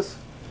rest of us,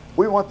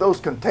 we want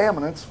those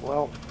contaminants,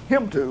 well,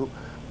 him too,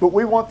 but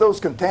we want those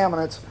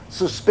contaminants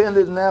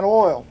suspended in that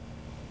oil.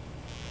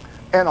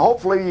 And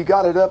hopefully you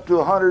got it up to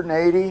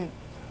 180,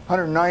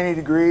 190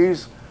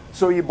 degrees,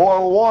 so you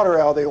boil the water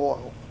out of the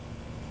oil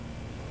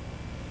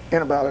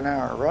in about an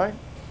hour, right?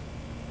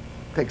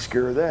 Takes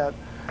care of that.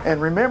 And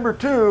remember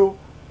too,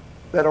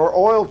 that our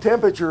oil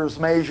temperature is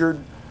measured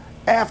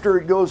after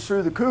it goes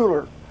through the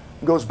cooler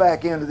and goes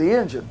back into the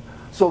engine.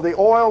 So the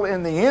oil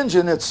in the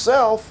engine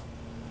itself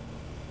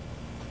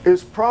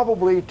is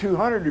probably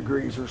 200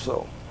 degrees or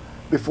so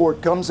before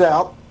it comes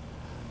out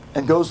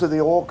and goes to the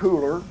oil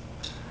cooler.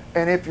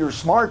 And if you're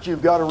smart,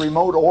 you've got a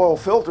remote oil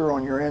filter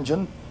on your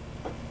engine.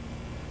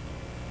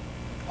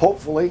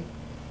 Hopefully.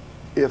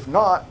 If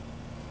not,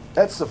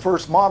 that's the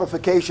first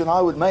modification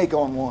I would make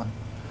on one.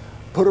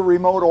 Put a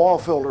remote oil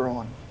filter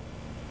on.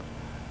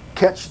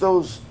 Catch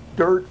those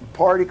dirt,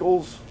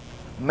 particles,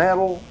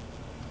 metal.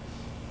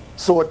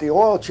 So at the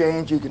oil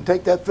change, you can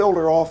take that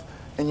filter off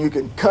and you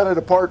can cut it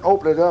apart,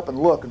 open it up, and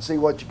look and see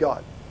what you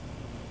got.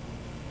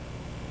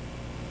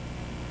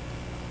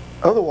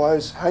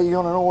 Otherwise, how are you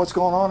going to know what's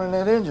going on in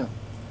that engine?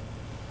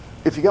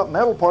 If you got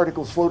metal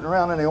particles floating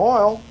around in the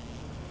oil,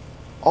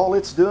 all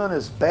it's doing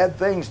is bad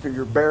things to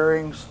your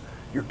bearings,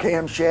 your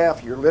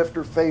camshaft, your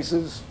lifter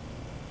faces.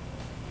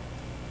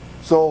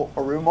 So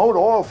a remote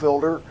oil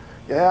filter,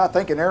 yeah, I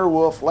think an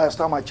Airwolf, last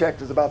time I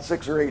checked, is about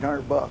 $600 or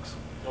 $800.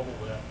 Double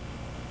that.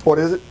 What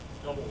is it?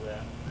 Double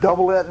that.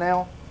 Double that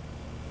now?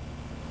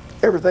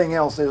 Everything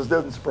else is,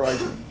 doesn't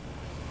surprise me.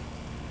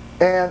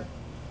 And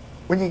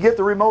when you get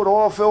the remote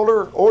oil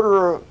filter,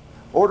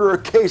 order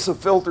a case of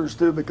filters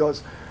too,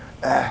 because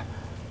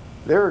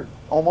they're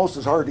almost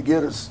as hard to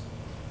get as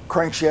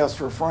crankshafts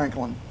for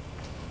Franklin.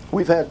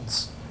 We've had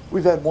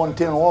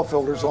 110 oil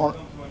filters on.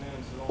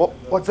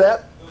 What's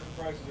that? Those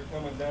prices are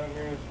coming down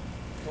here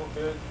a little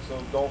bit, so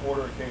don't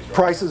order a case. Right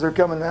Prices are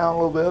coming down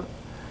a little bit.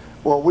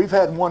 Well, we've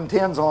had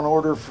 110s on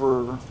order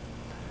for,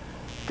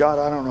 God,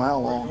 I don't know how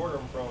long. Where'd you order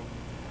them from?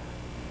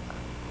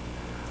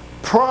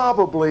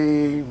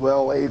 Probably,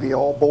 well,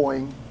 Aviall,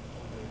 Boeing,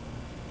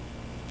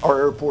 our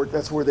airport,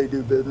 that's where they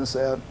do business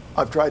at.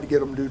 I've tried to get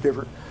them to do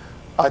different.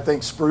 I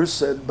think Spruce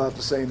said about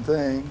the same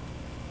thing.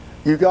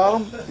 You got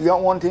them? You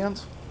got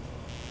 110s?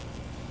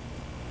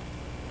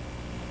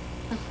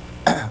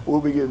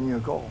 We'll be giving you a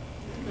call.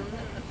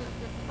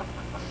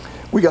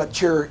 We got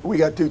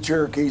two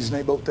Cherokees and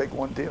they both take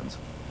 110s.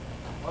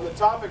 On the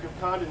topic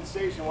of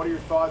condensation, what are your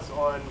thoughts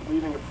on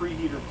leaving a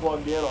preheater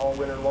plugged in all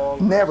winter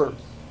long? Never.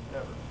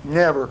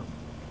 Never.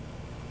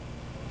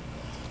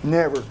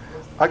 Never.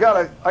 I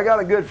got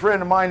a good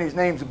friend of mine, his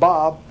name's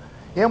Bob.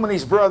 Him and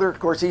his brother, of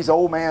course he's an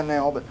old man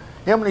now, but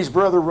him and his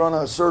brother run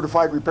a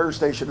certified repair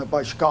station up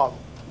by Chicago.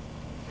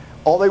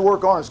 All they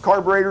work on is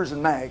carburetors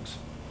and mags.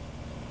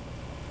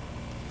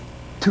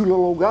 Two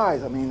little old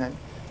guys, I mean,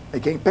 they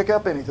can't pick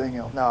up anything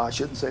else. No, I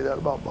shouldn't say that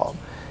about Bob.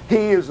 He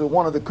is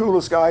one of the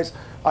coolest guys.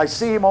 I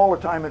see him all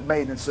the time at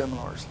maintenance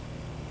seminars.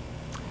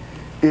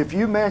 If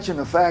you mention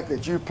the fact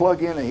that you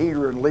plug in a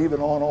heater and leave it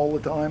on all the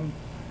time,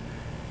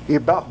 he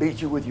about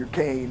beats you with your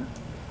cane.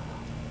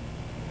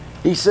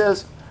 He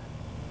says,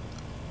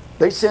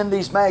 they send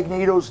these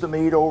magnetos to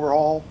me to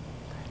overhaul,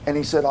 and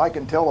he said, I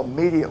can tell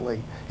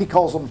immediately. He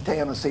calls them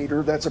Tannis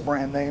heater, that's a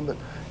brand name, but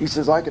he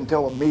says, I can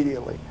tell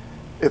immediately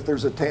if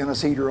there's a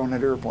Tannis heater on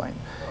that airplane.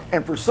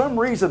 And for some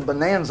reason,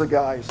 Bonanza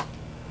guys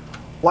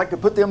like to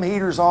put them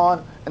heaters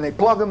on, and they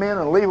plug them in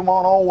and leave them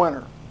on all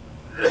winter.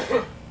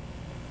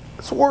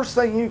 It's the worst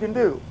thing you can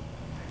do.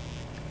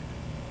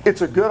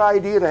 It's a good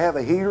idea to have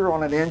a heater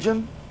on an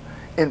engine.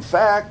 In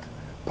fact,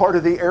 part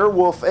of the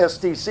Airwolf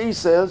STC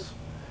says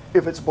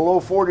if it's below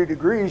 40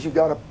 degrees, you've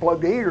got to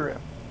plug the heater in.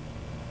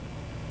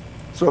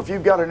 So if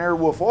you've got an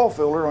Airwolf oil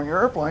filter on your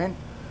airplane,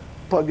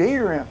 plug the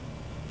heater in.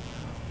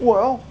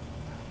 Well,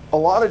 a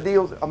lot of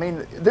deals, I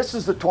mean, this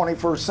is the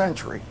 21st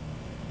century.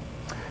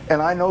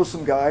 And I know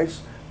some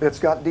guys that's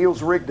got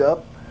deals rigged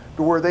up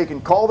to where they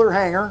can call their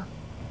hangar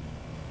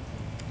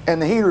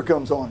and the heater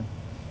comes on.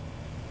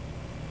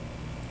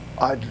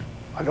 I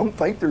don't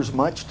think there's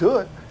much to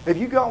it. Have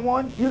you got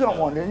one? You got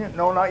one, didn't you?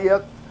 No, not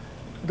yet.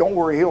 Don't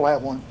worry, he'll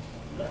have one.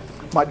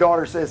 My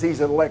daughter says he's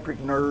an electric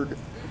nerd.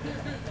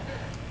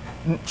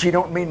 She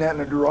don't mean that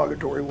in a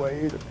derogatory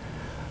way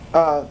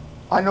either.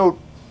 I know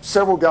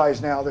several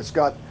guys now that's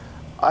got,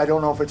 I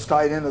don't know if it's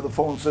tied into the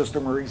phone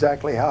system or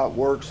exactly how it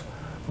works,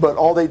 but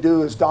all they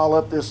do is dial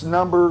up this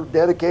number,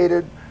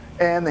 dedicated,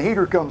 and the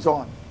heater comes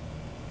on.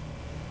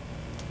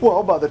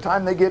 Well, by the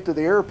time they get to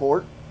the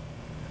airport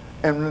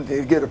and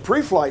they get a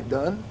pre-flight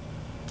done,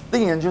 the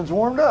engine's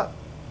warmed up.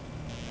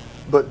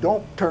 But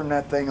don't turn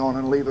that thing on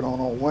and leave it on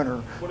all winter.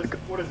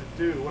 What does it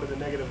do? What are the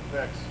negative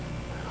effects?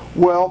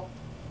 Well,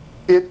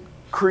 it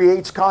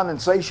creates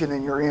condensation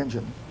in your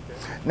engine. Okay.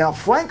 Now,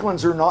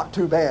 Franklin's are not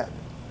too bad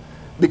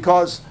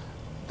because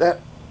that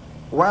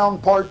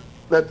round part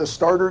that the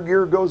starter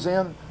gear goes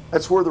in,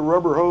 that's where the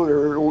rubber hose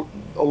or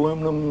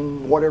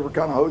aluminum, whatever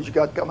kind of hose you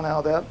got coming out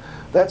of that,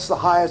 that's the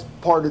highest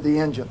part of the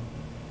engine.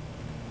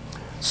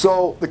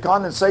 So the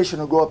condensation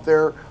will go up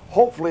there.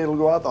 Hopefully it'll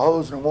go out the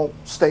hose and it won't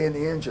stay in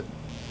the engine.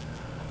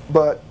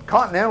 But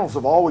Continentals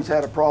have always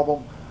had a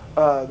problem.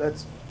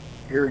 That's,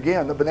 here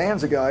again, the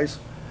Bonanza guys,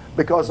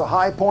 because the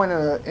high point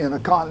in a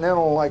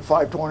Continental like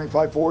 520,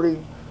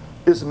 540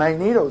 is the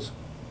magnetos.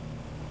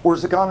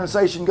 Where's the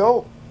condensation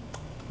go?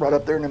 Right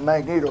up there in the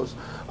magnetos.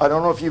 I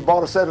don't know if you've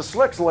bought a set of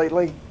slicks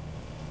lately.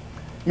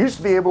 You used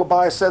to be able to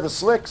buy a set of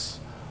slicks,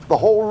 the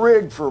whole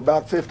rig, for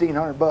about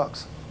 1,500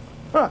 bucks.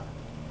 Huh.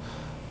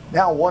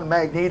 Now one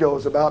magneto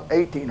is about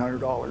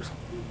 $1,800.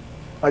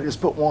 I just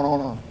put one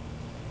on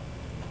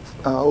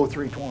a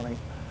 0320.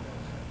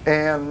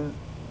 And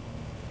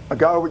a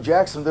guy over at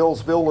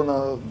Jacksonville's building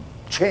a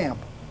Champ.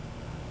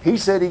 He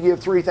said he gave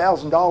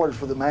 $3,000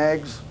 for the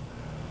mags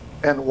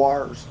and the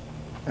wires.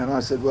 And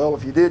I said, well,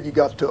 if you did, you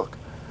got took.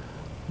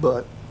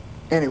 But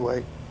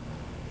anyway,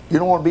 you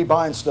don't want to be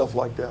buying stuff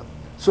like that.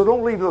 So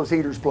don't leave those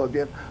heaters plugged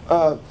in.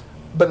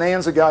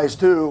 Bonanza guys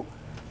too,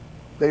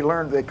 they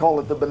call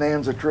it the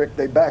Bonanza trick.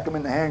 They back them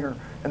in the hanger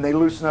and they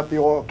loosen up the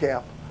oil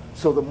cap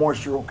so the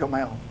moisture will come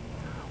out.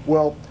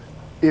 Well,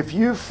 if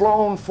you've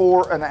flown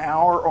for an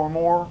hour or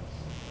more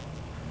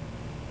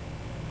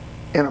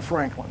in a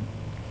Franklin,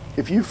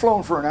 if you've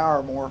flown for an hour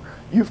or more,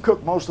 you've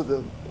cooked most of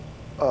the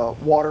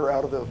water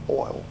out of the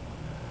oil.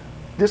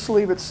 Just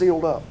leave it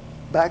sealed up.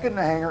 Back in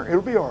the hangar,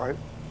 it'll be all right.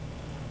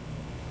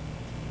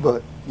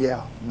 But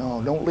yeah,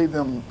 no, don't leave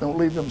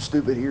them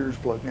stupid heaters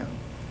plugged in.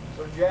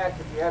 So Jack,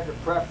 if you have the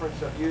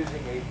preference of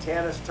using a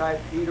Tannis type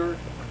heater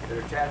that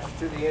attaches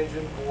to the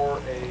engine, or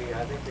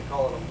I think they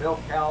call it a milk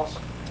house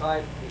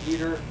type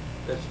heater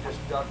that's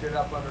just ducted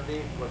up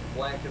underneath with a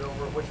blanket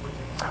over it, which would you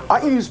prefer?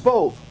 I use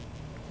both.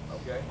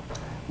 Okay.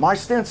 My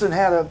Stinson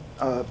had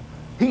a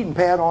heating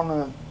pad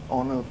on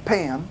the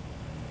pan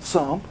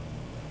sump,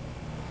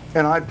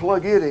 and I'd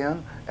plug it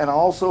in, and I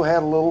also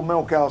had a little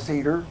milk house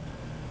heater,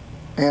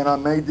 and I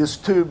made this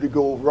tube to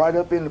go right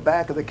up in the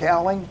back of the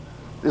cowling,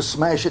 just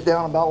smash it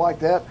down about like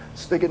that,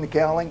 stick it in the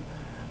cowling.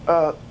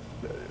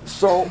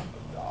 So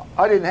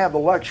I didn't have the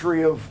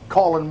luxury of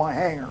calling my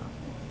hangar.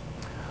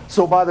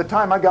 So by the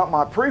time I got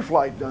my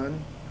pre-flight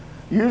done,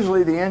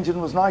 usually the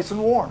engine was nice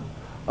and warm.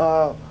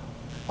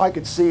 I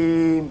could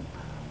see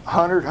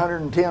 100,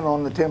 110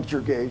 on the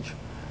temperature gauge.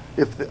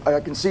 If I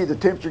can see the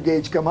temperature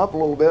gauge come up a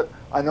little bit,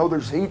 I know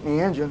there's heat in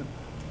the engine,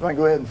 I can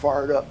go ahead and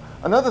fire it up.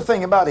 Another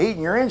thing about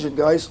heating your engine,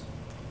 guys,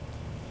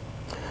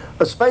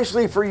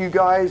 especially for you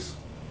guys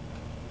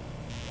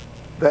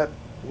that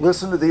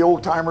listen to the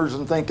old timers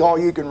and think all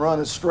you can run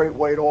is straight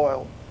weight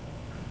oil.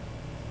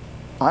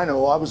 I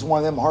know, I was one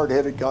of them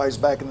hard-headed guys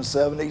back in the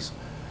 70s.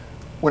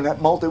 When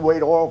that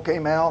multi-weight oil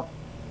came out,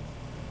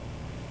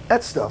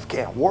 that stuff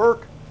can't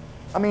work.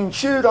 I mean,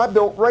 shoot, I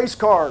built race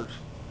cars.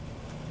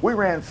 We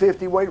ran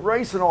 50 weight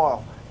racing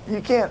oil.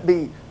 You can't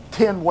be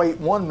 10 weight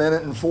 1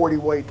 minute and 40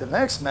 weight the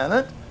next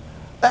minute.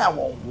 That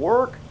won't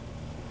work.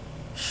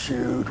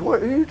 Shoot,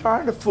 what are you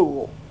trying to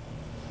fool?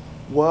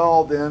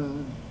 Well,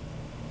 then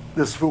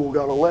this fool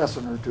got a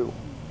lesson or two.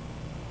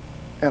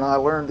 And I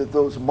learned that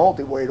those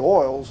multi-weight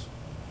oils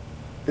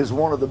is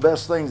one of the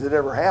best things that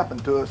ever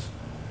happened to us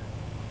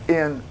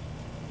in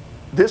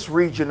this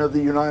region of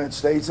the United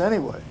States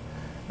anyway.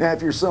 Now,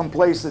 if you're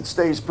someplace that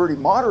stays pretty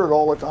moderate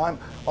all the time,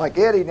 like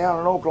Eddie down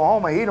in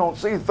Oklahoma, he don't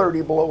see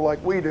 30 below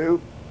like we do.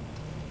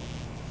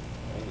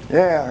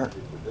 Yeah.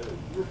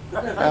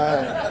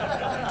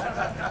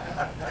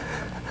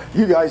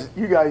 You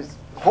guys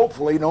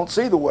hopefully don't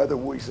see the weather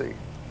we see.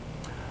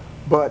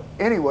 But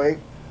anyway,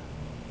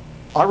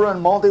 I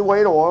run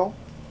multi-weight oil,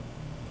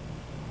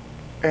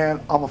 and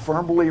I'm a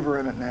firm believer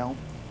in it now,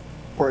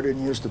 where I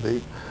didn't used to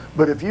be.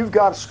 But if you've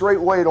got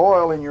straight weight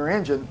oil in your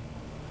engine,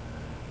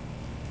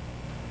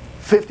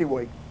 50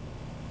 weight.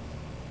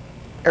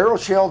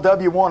 Aeroshell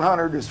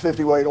W100 is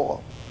 50 weight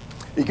oil.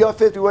 You got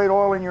 50 weight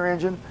oil in your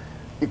engine,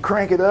 you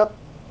crank it up.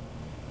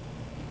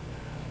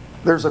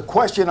 There's a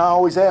question I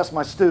always ask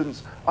my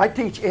students. I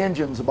teach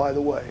engines, by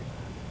the way.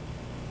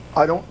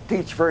 I don't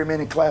teach very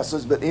many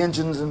classes, but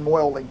engines and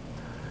welding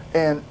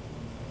and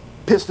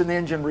piston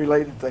engine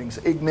related things,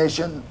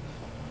 ignition,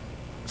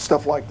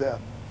 stuff like that.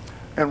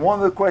 And one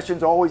of the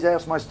questions I always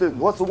ask my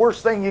students, what's the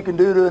worst thing you can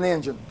do to an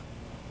engine?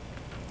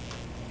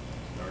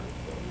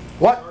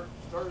 What?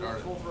 Start it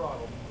at full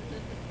throttle.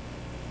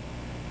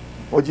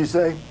 What'd you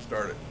say?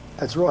 Start it.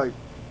 That's right.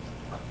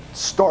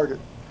 Start it.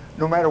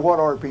 No matter what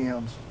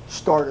RPMs,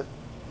 start it.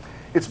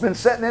 It's been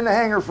sitting in the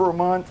hangar for a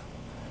month,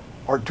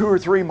 or 2 or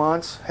 3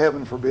 months,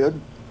 heaven forbid.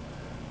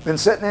 Been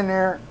sitting in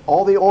there,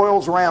 all the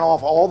oils ran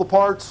off all the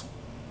parts.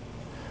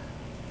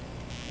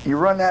 You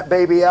run that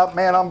baby out,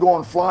 man, I'm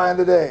going flying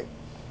today.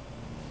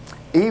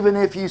 Even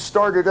if you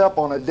start it up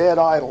on a dead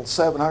idle,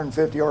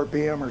 750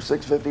 RPM or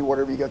 650,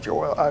 whatever you got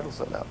your oil idle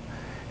set up,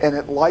 and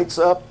it lights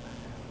up,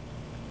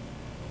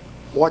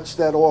 watch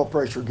that oil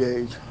pressure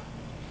gauge.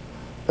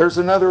 There's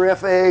another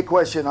FAA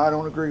question I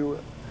don't agree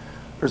with.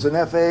 There's an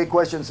FAA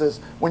question that says,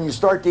 when you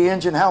start the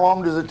engine, how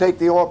long does it take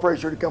the oil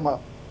pressure to come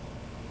up?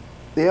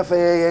 The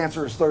FAA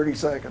answer is 30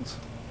 seconds.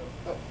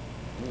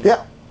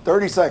 Yeah,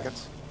 30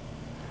 seconds.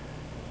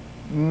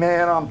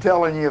 Man, I'm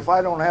telling you, if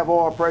I don't have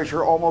oil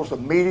pressure almost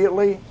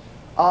immediately,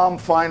 I'm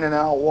finding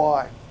out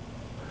why.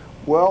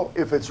 Well,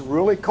 if it's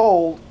really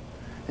cold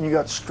and you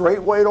got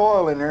straight weight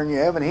oil in there and you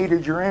haven't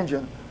heated your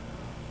engine,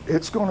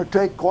 it's going to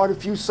take quite a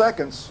few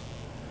seconds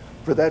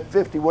for that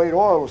 50 weight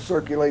oil to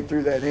circulate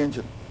through that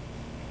engine.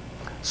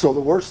 So the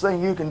worst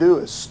thing you can do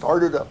is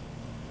start it up.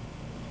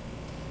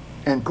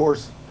 And of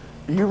course,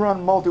 you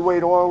run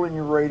multi-weight oil in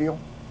your radial?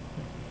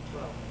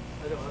 Well,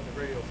 I don't have the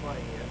radio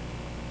flying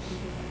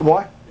yet.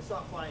 What? It's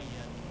not flying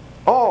yet.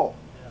 Oh,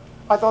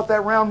 Yeah. I thought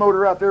that round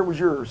motor out there was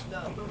yours.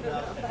 No.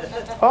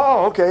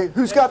 Oh, okay.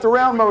 Who's got the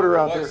round motor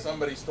out there?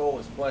 Somebody stole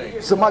his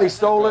plane. Somebody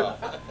stole it?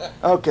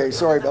 Okay,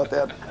 sorry about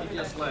that. He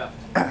just left.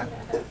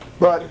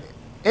 But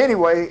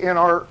anyway, in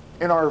our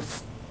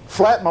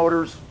flat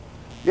motors,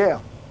 yeah,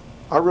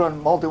 I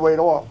run multi-weight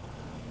oil.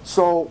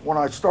 So when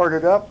I start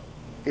it up,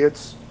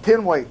 it's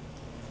 10 weight.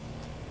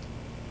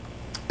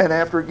 And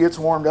after it gets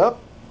warmed up,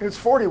 it's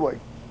 40 weight.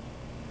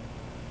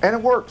 And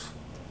it works.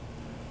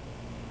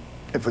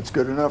 If it's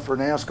good enough for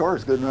NASCAR,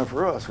 it's good enough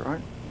for us,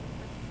 right?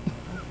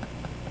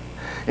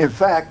 In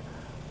fact,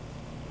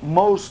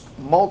 most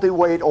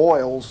multi-weight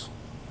oils,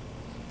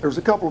 there's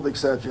a couple of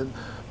exceptions,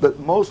 but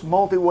most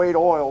multi-weight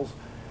oils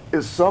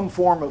is some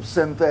form of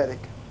synthetic.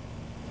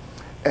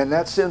 And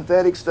that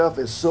synthetic stuff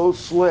is so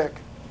slick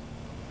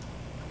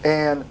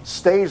and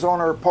stays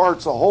on our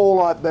parts a whole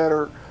lot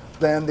better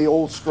than the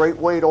old straight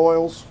weight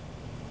oils.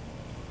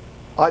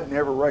 I'd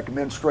never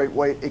recommend straight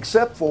weight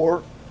except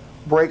for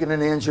breaking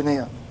an engine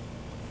in.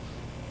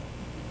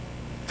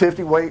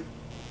 50 weight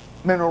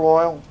mineral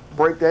oil,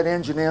 break that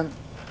engine in,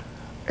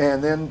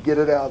 and then get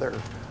it out of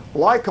there.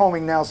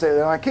 Lycoming now says,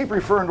 and I keep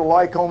referring to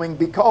Lycoming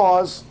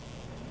because,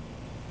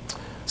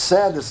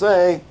 sad to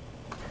say,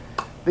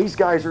 these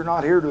guys are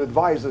not here to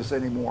advise us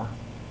anymore.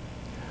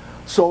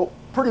 So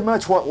pretty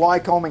much what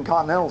Lycoming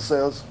Continental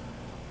says,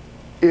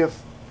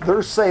 if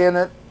they're saying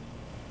it,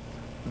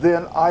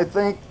 then I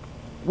think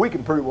we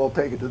can pretty well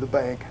take it to the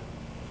bank.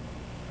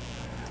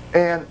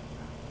 And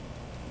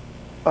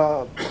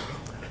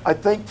I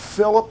think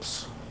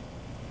Phillips,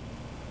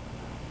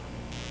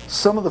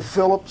 some of the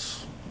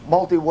Phillips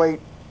multi-weight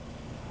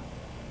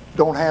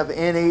don't have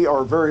any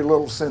or very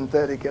little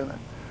synthetic in it.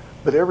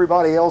 But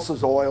everybody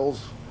else's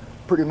oils,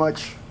 pretty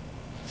much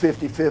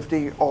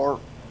 50-50,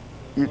 or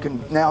you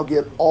can now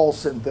get all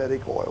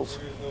synthetic oils.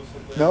 There is no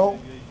synthetic No?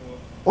 aviation oil.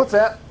 What's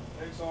that?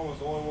 Exxon was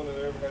the only one that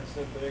ever had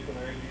synthetic in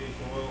their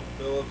aviation oil.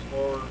 Phillips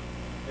or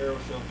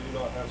Aeroshell do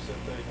not have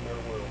synthetic in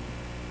their oil.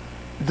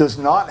 Does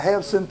not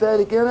have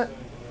synthetic in it?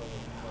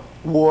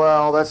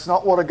 Well, that's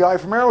not what a guy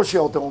from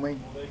Aeroshell told me.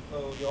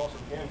 Well, they also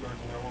cam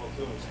guards in their oil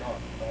too, and it's not.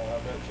 I don't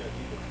have that checked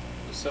either.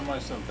 The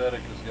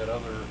semi-synthetic has got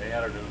other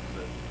additives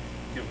that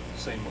give it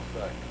the same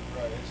effect.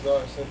 Right, it's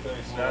not a synthetic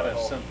It's oil not at a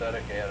all.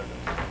 synthetic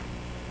additive.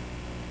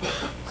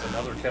 It's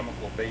another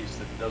chemical base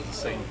that does the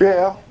same.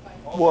 Yeah.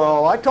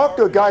 Well, I talked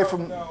to a guy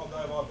from... Now I'll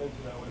dive off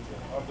into that with you.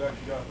 I've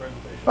actually got a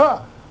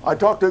presentation. I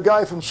talked to a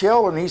guy from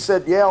Shell, and he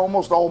said, yeah,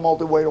 almost all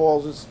multi-weight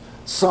oils is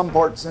some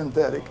part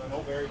synthetic. No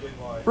very big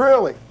lie.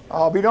 Really?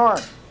 I'll be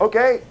darned.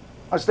 Okay,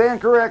 I stand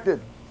corrected.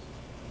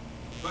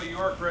 But you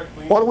are correct.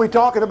 What are we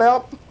talking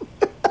about?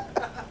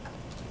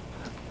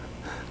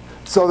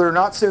 So they're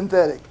not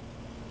synthetic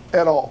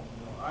at all.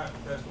 I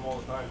have to test them all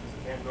the time because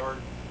of cam guard.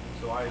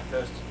 So I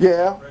test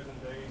Yeah.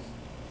 present days,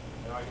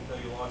 and I can tell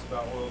you lots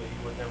about oil that you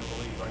would never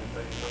believe. I can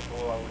tell you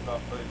what oil I would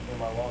not put in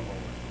my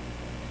lawnmower.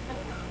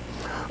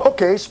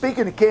 Okay,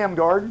 speaking of cam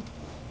guard,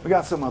 we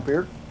got some up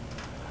here.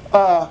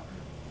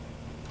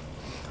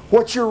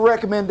 What's your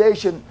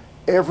recommendation?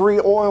 Every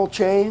oil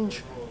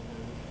change?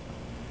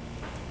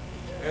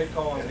 Ed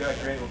Collins, guy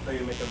Grant, will tell you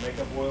to make a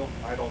makeup oil.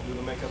 I don't do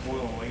the makeup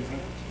oil, I'm lazy.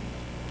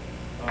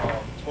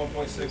 It's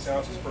 1.6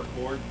 ounces per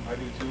quart. I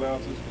do 2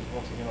 ounces because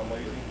once again I'm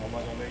lazy. I'm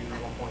not going to make it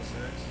 1.6.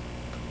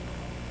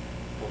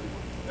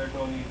 There's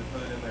no need to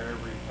put it in there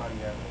every time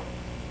you have oil.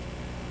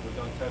 We've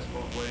done tests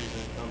both ways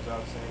and it comes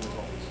out the same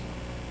results.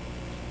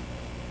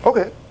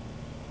 Okay.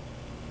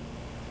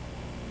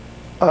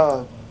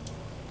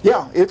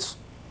 Yeah,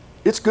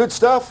 it's good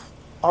stuff.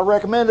 I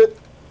recommend it.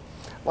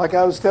 Like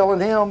I was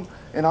telling him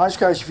in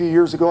Oshkosh a few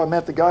years ago, I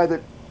met the guy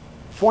that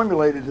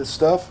formulated this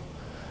stuff,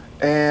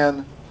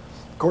 and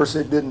of course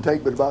it didn't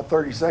take but about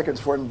 30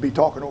 seconds for him to be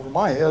talking over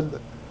my head,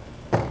 but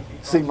it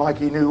seemed like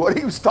he knew what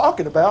he was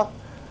talking about.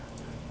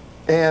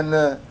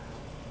 And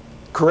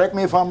correct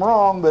me if I'm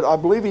wrong, but I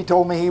believe he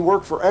told me he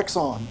worked for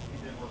Exxon. He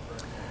did work for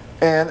it.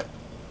 And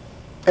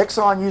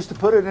Exxon used to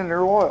put it in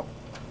their oil,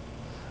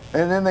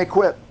 and then they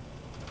quit.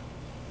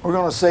 We're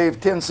going to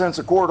save 10 cents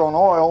a quart on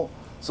oil,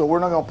 so we're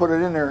not going to put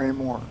it in there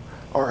anymore,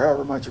 or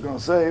however much you're going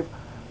to save.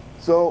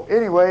 So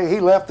anyway, he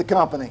left the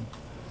company.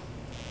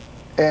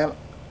 And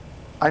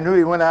I knew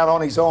he went out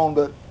on his own,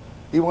 but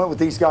he went with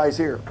these guys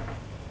here.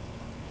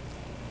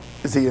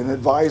 Is he an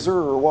advisor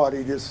or what?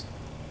 He's just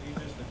a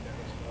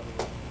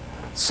chemist.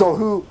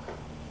 So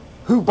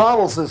who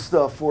bottles this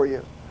stuff for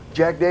you?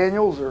 Jack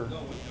Daniels or? No,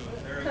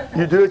 we do it.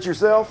 You do it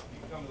yourself? You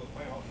can come to the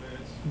plant, I'll show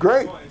you.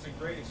 Great. It's a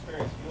great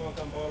experience. If you want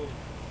to come bottle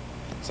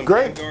some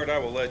Great. Vanguard, I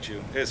will let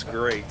you. It's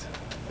great.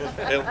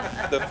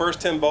 The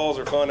first 10 balls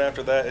are fun.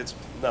 After that, it's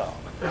no.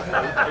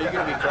 Are you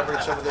going to be covering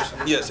some of this? In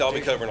this Yes, I'll be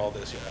presentation? covering all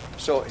this. Yeah.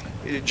 So,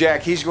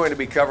 Jack, he's going to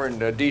be covering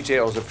the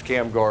details of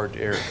cam guard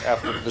here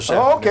after this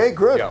Oh, afternoon. okay,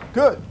 good, Yeah.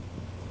 good,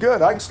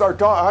 good. I can start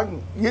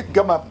talking. You can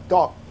come up and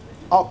talk.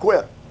 I'll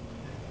quit.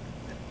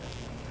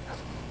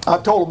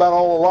 I've told about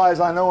all the lies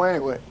I know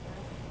anyway.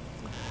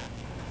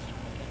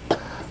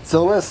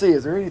 So let's see,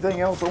 is there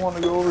anything else I want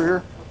to go over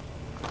here?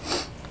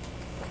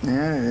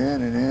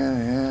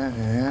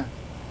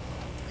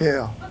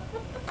 Yeah.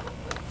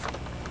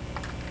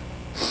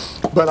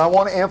 But I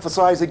want to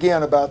emphasize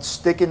again about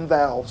sticking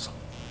valves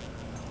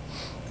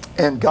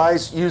and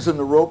guys using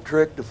the rope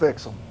trick to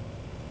fix them.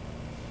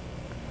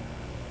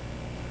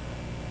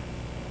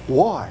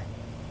 Why?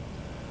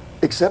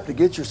 Except to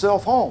get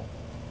yourself home.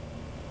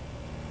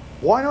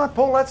 Why not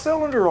pull that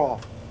cylinder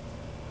off?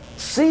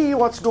 See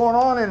what's going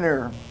on in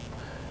there.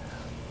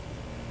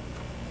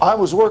 I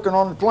was working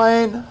on the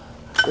plane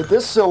that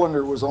this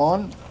cylinder was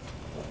on,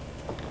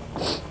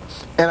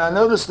 and I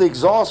noticed the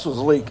exhaust was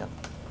leaking.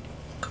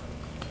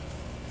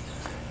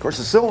 Of course,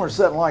 the cylinder's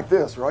sitting like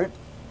this, right?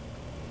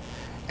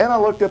 And I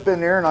looked up in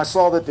there and I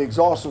saw that the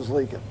exhaust was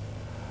leaking.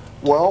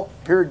 Well,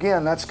 here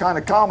again, that's kind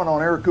of common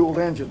on air-cooled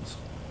engines,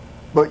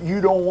 but you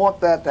don't want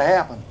that to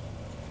happen.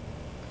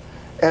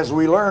 As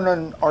we learned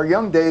in our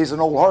young days in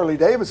old Harley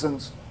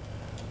Davidsons,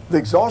 the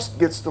exhaust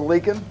gets to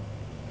leaking.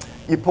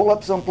 You pull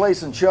up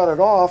someplace and shut it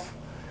off,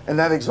 and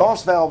that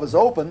exhaust valve is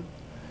open,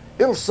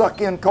 it'll suck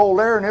in cold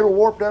air and it'll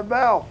warp that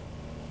valve.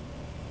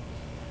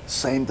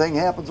 Same thing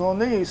happens on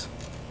these.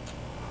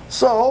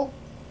 So,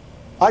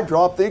 I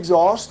dropped the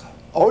exhaust.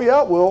 Oh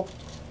yeah, it will.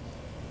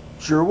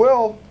 Sure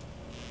will.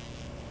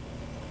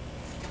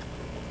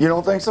 You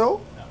don't think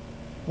so? No.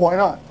 Why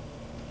not?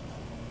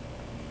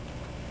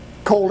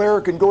 Cold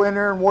air can go in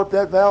there and warp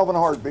that valve in a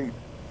heartbeat.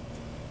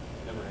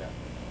 Never happened.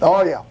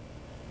 Oh yeah.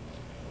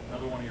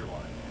 Another one of your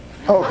lines.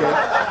 Okay.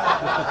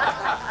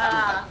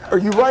 Are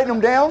you writing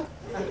them down?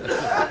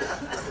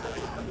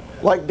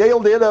 Like Dale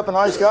did up in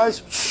Ice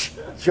Guys? Shh,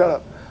 shut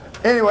up.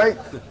 Anyway,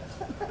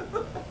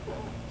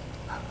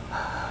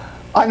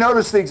 I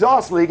noticed the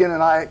exhaust leaking,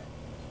 and I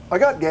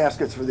got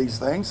gaskets for these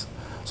things.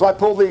 So I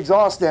pulled the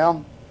exhaust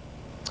down.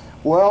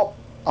 Well,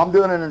 I'm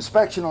doing an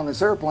inspection on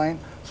this airplane,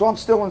 so I'm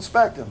still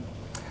inspecting.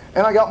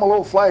 And I got my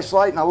little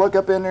flashlight, and I look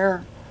up in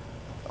there.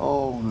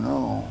 Oh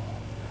no,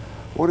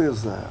 what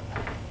is that?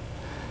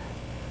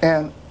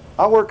 And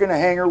I work in a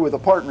hangar with a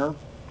partner,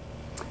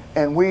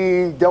 and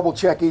we double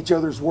check each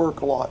other's work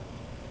a lot.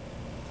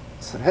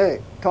 I said,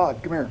 hey,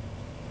 Todd, come here.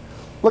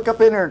 Look up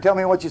in there and tell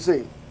me what you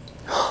see.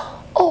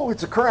 Oh,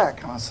 it's a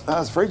crack. I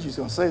was afraid she was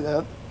going to say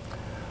that.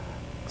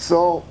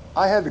 So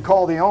I had to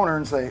call the owner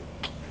and say,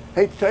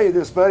 hate to tell you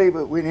this, buddy,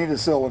 but we need a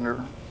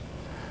cylinder.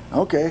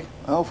 Okay,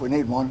 well, if we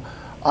need one.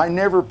 I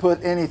never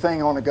put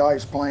anything on a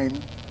guy's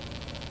plane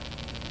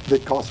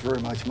that costs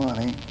very much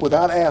money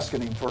without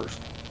asking him first.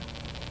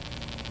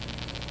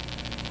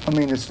 I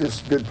mean, it's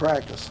just good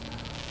practice.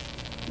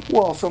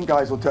 Well, some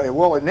guys will tell you,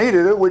 well, it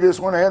needed it, we just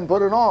went ahead and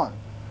put it on.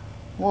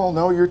 Well,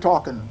 no, you're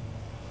talking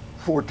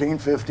 $1,400,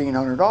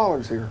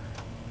 $1,500 here.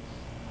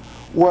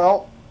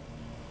 Well,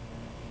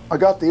 I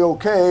got the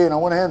okay, and I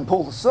went ahead and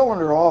pulled the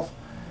cylinder off,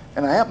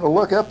 and I happened to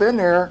look up in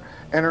there,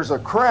 and there's a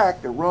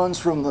crack that runs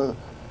from the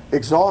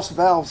exhaust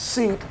valve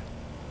seat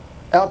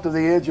out to the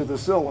edge of the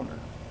cylinder.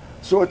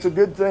 So it's a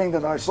good thing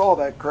that I saw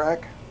that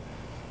crack.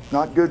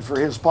 Not good for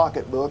his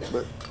pocketbook,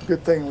 but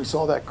good thing we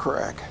saw that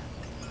crack.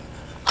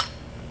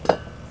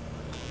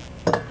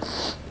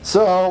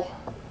 So,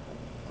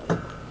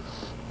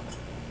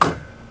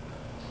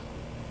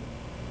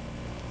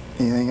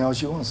 anything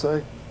else you want to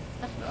say?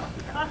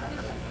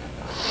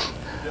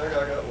 Jack,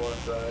 I got one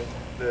thing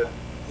that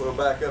we'll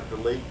back up the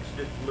leaks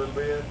just a little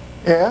bit.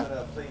 Yeah? And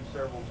I've seen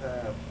several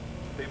times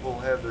people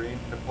have their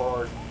engine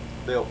apart,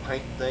 they'll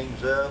paint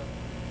things up.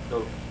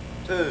 So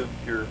tube,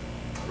 your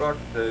rocker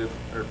tube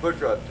or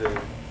pushrod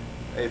tube,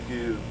 if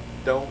you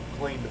don't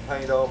clean the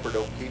paint off or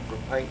don't keep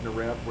from painting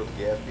around where the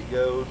gasket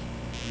goes,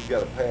 you've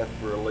got a path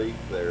for a leak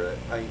there.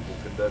 That paint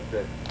will conduct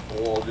that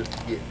oil just to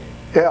get in.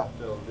 Yeah.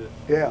 So just,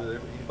 Yeah.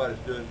 anybody's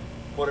doing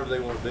whatever they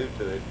want to do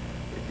to it,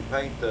 if you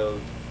paint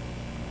those,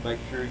 make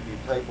sure you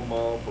tape them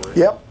off or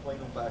Yep. clean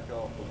them back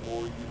off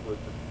before you put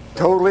them.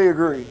 Totally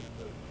agree.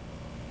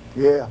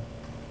 Yeah.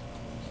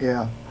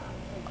 Yeah.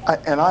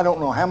 And I don't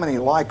know how many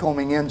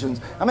Lycoming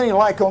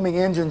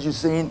engines you've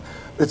seen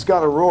that's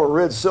got a row of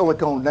red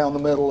silicone down the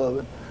middle of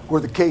it where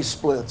the case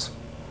splits.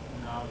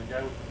 No, the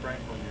guy with the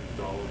Franklin used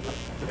all of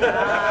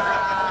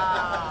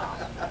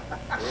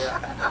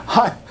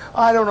it.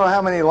 I don't know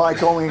how many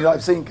Lycoming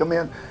I've seen come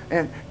in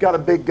and got a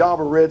big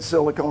gob of red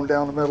silicone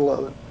down the middle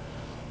of it.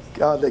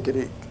 God, they could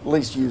at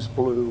least use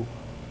blue.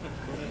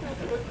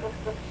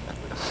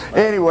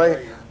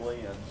 Anyway,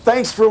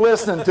 thanks for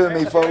listening to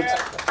me, folks.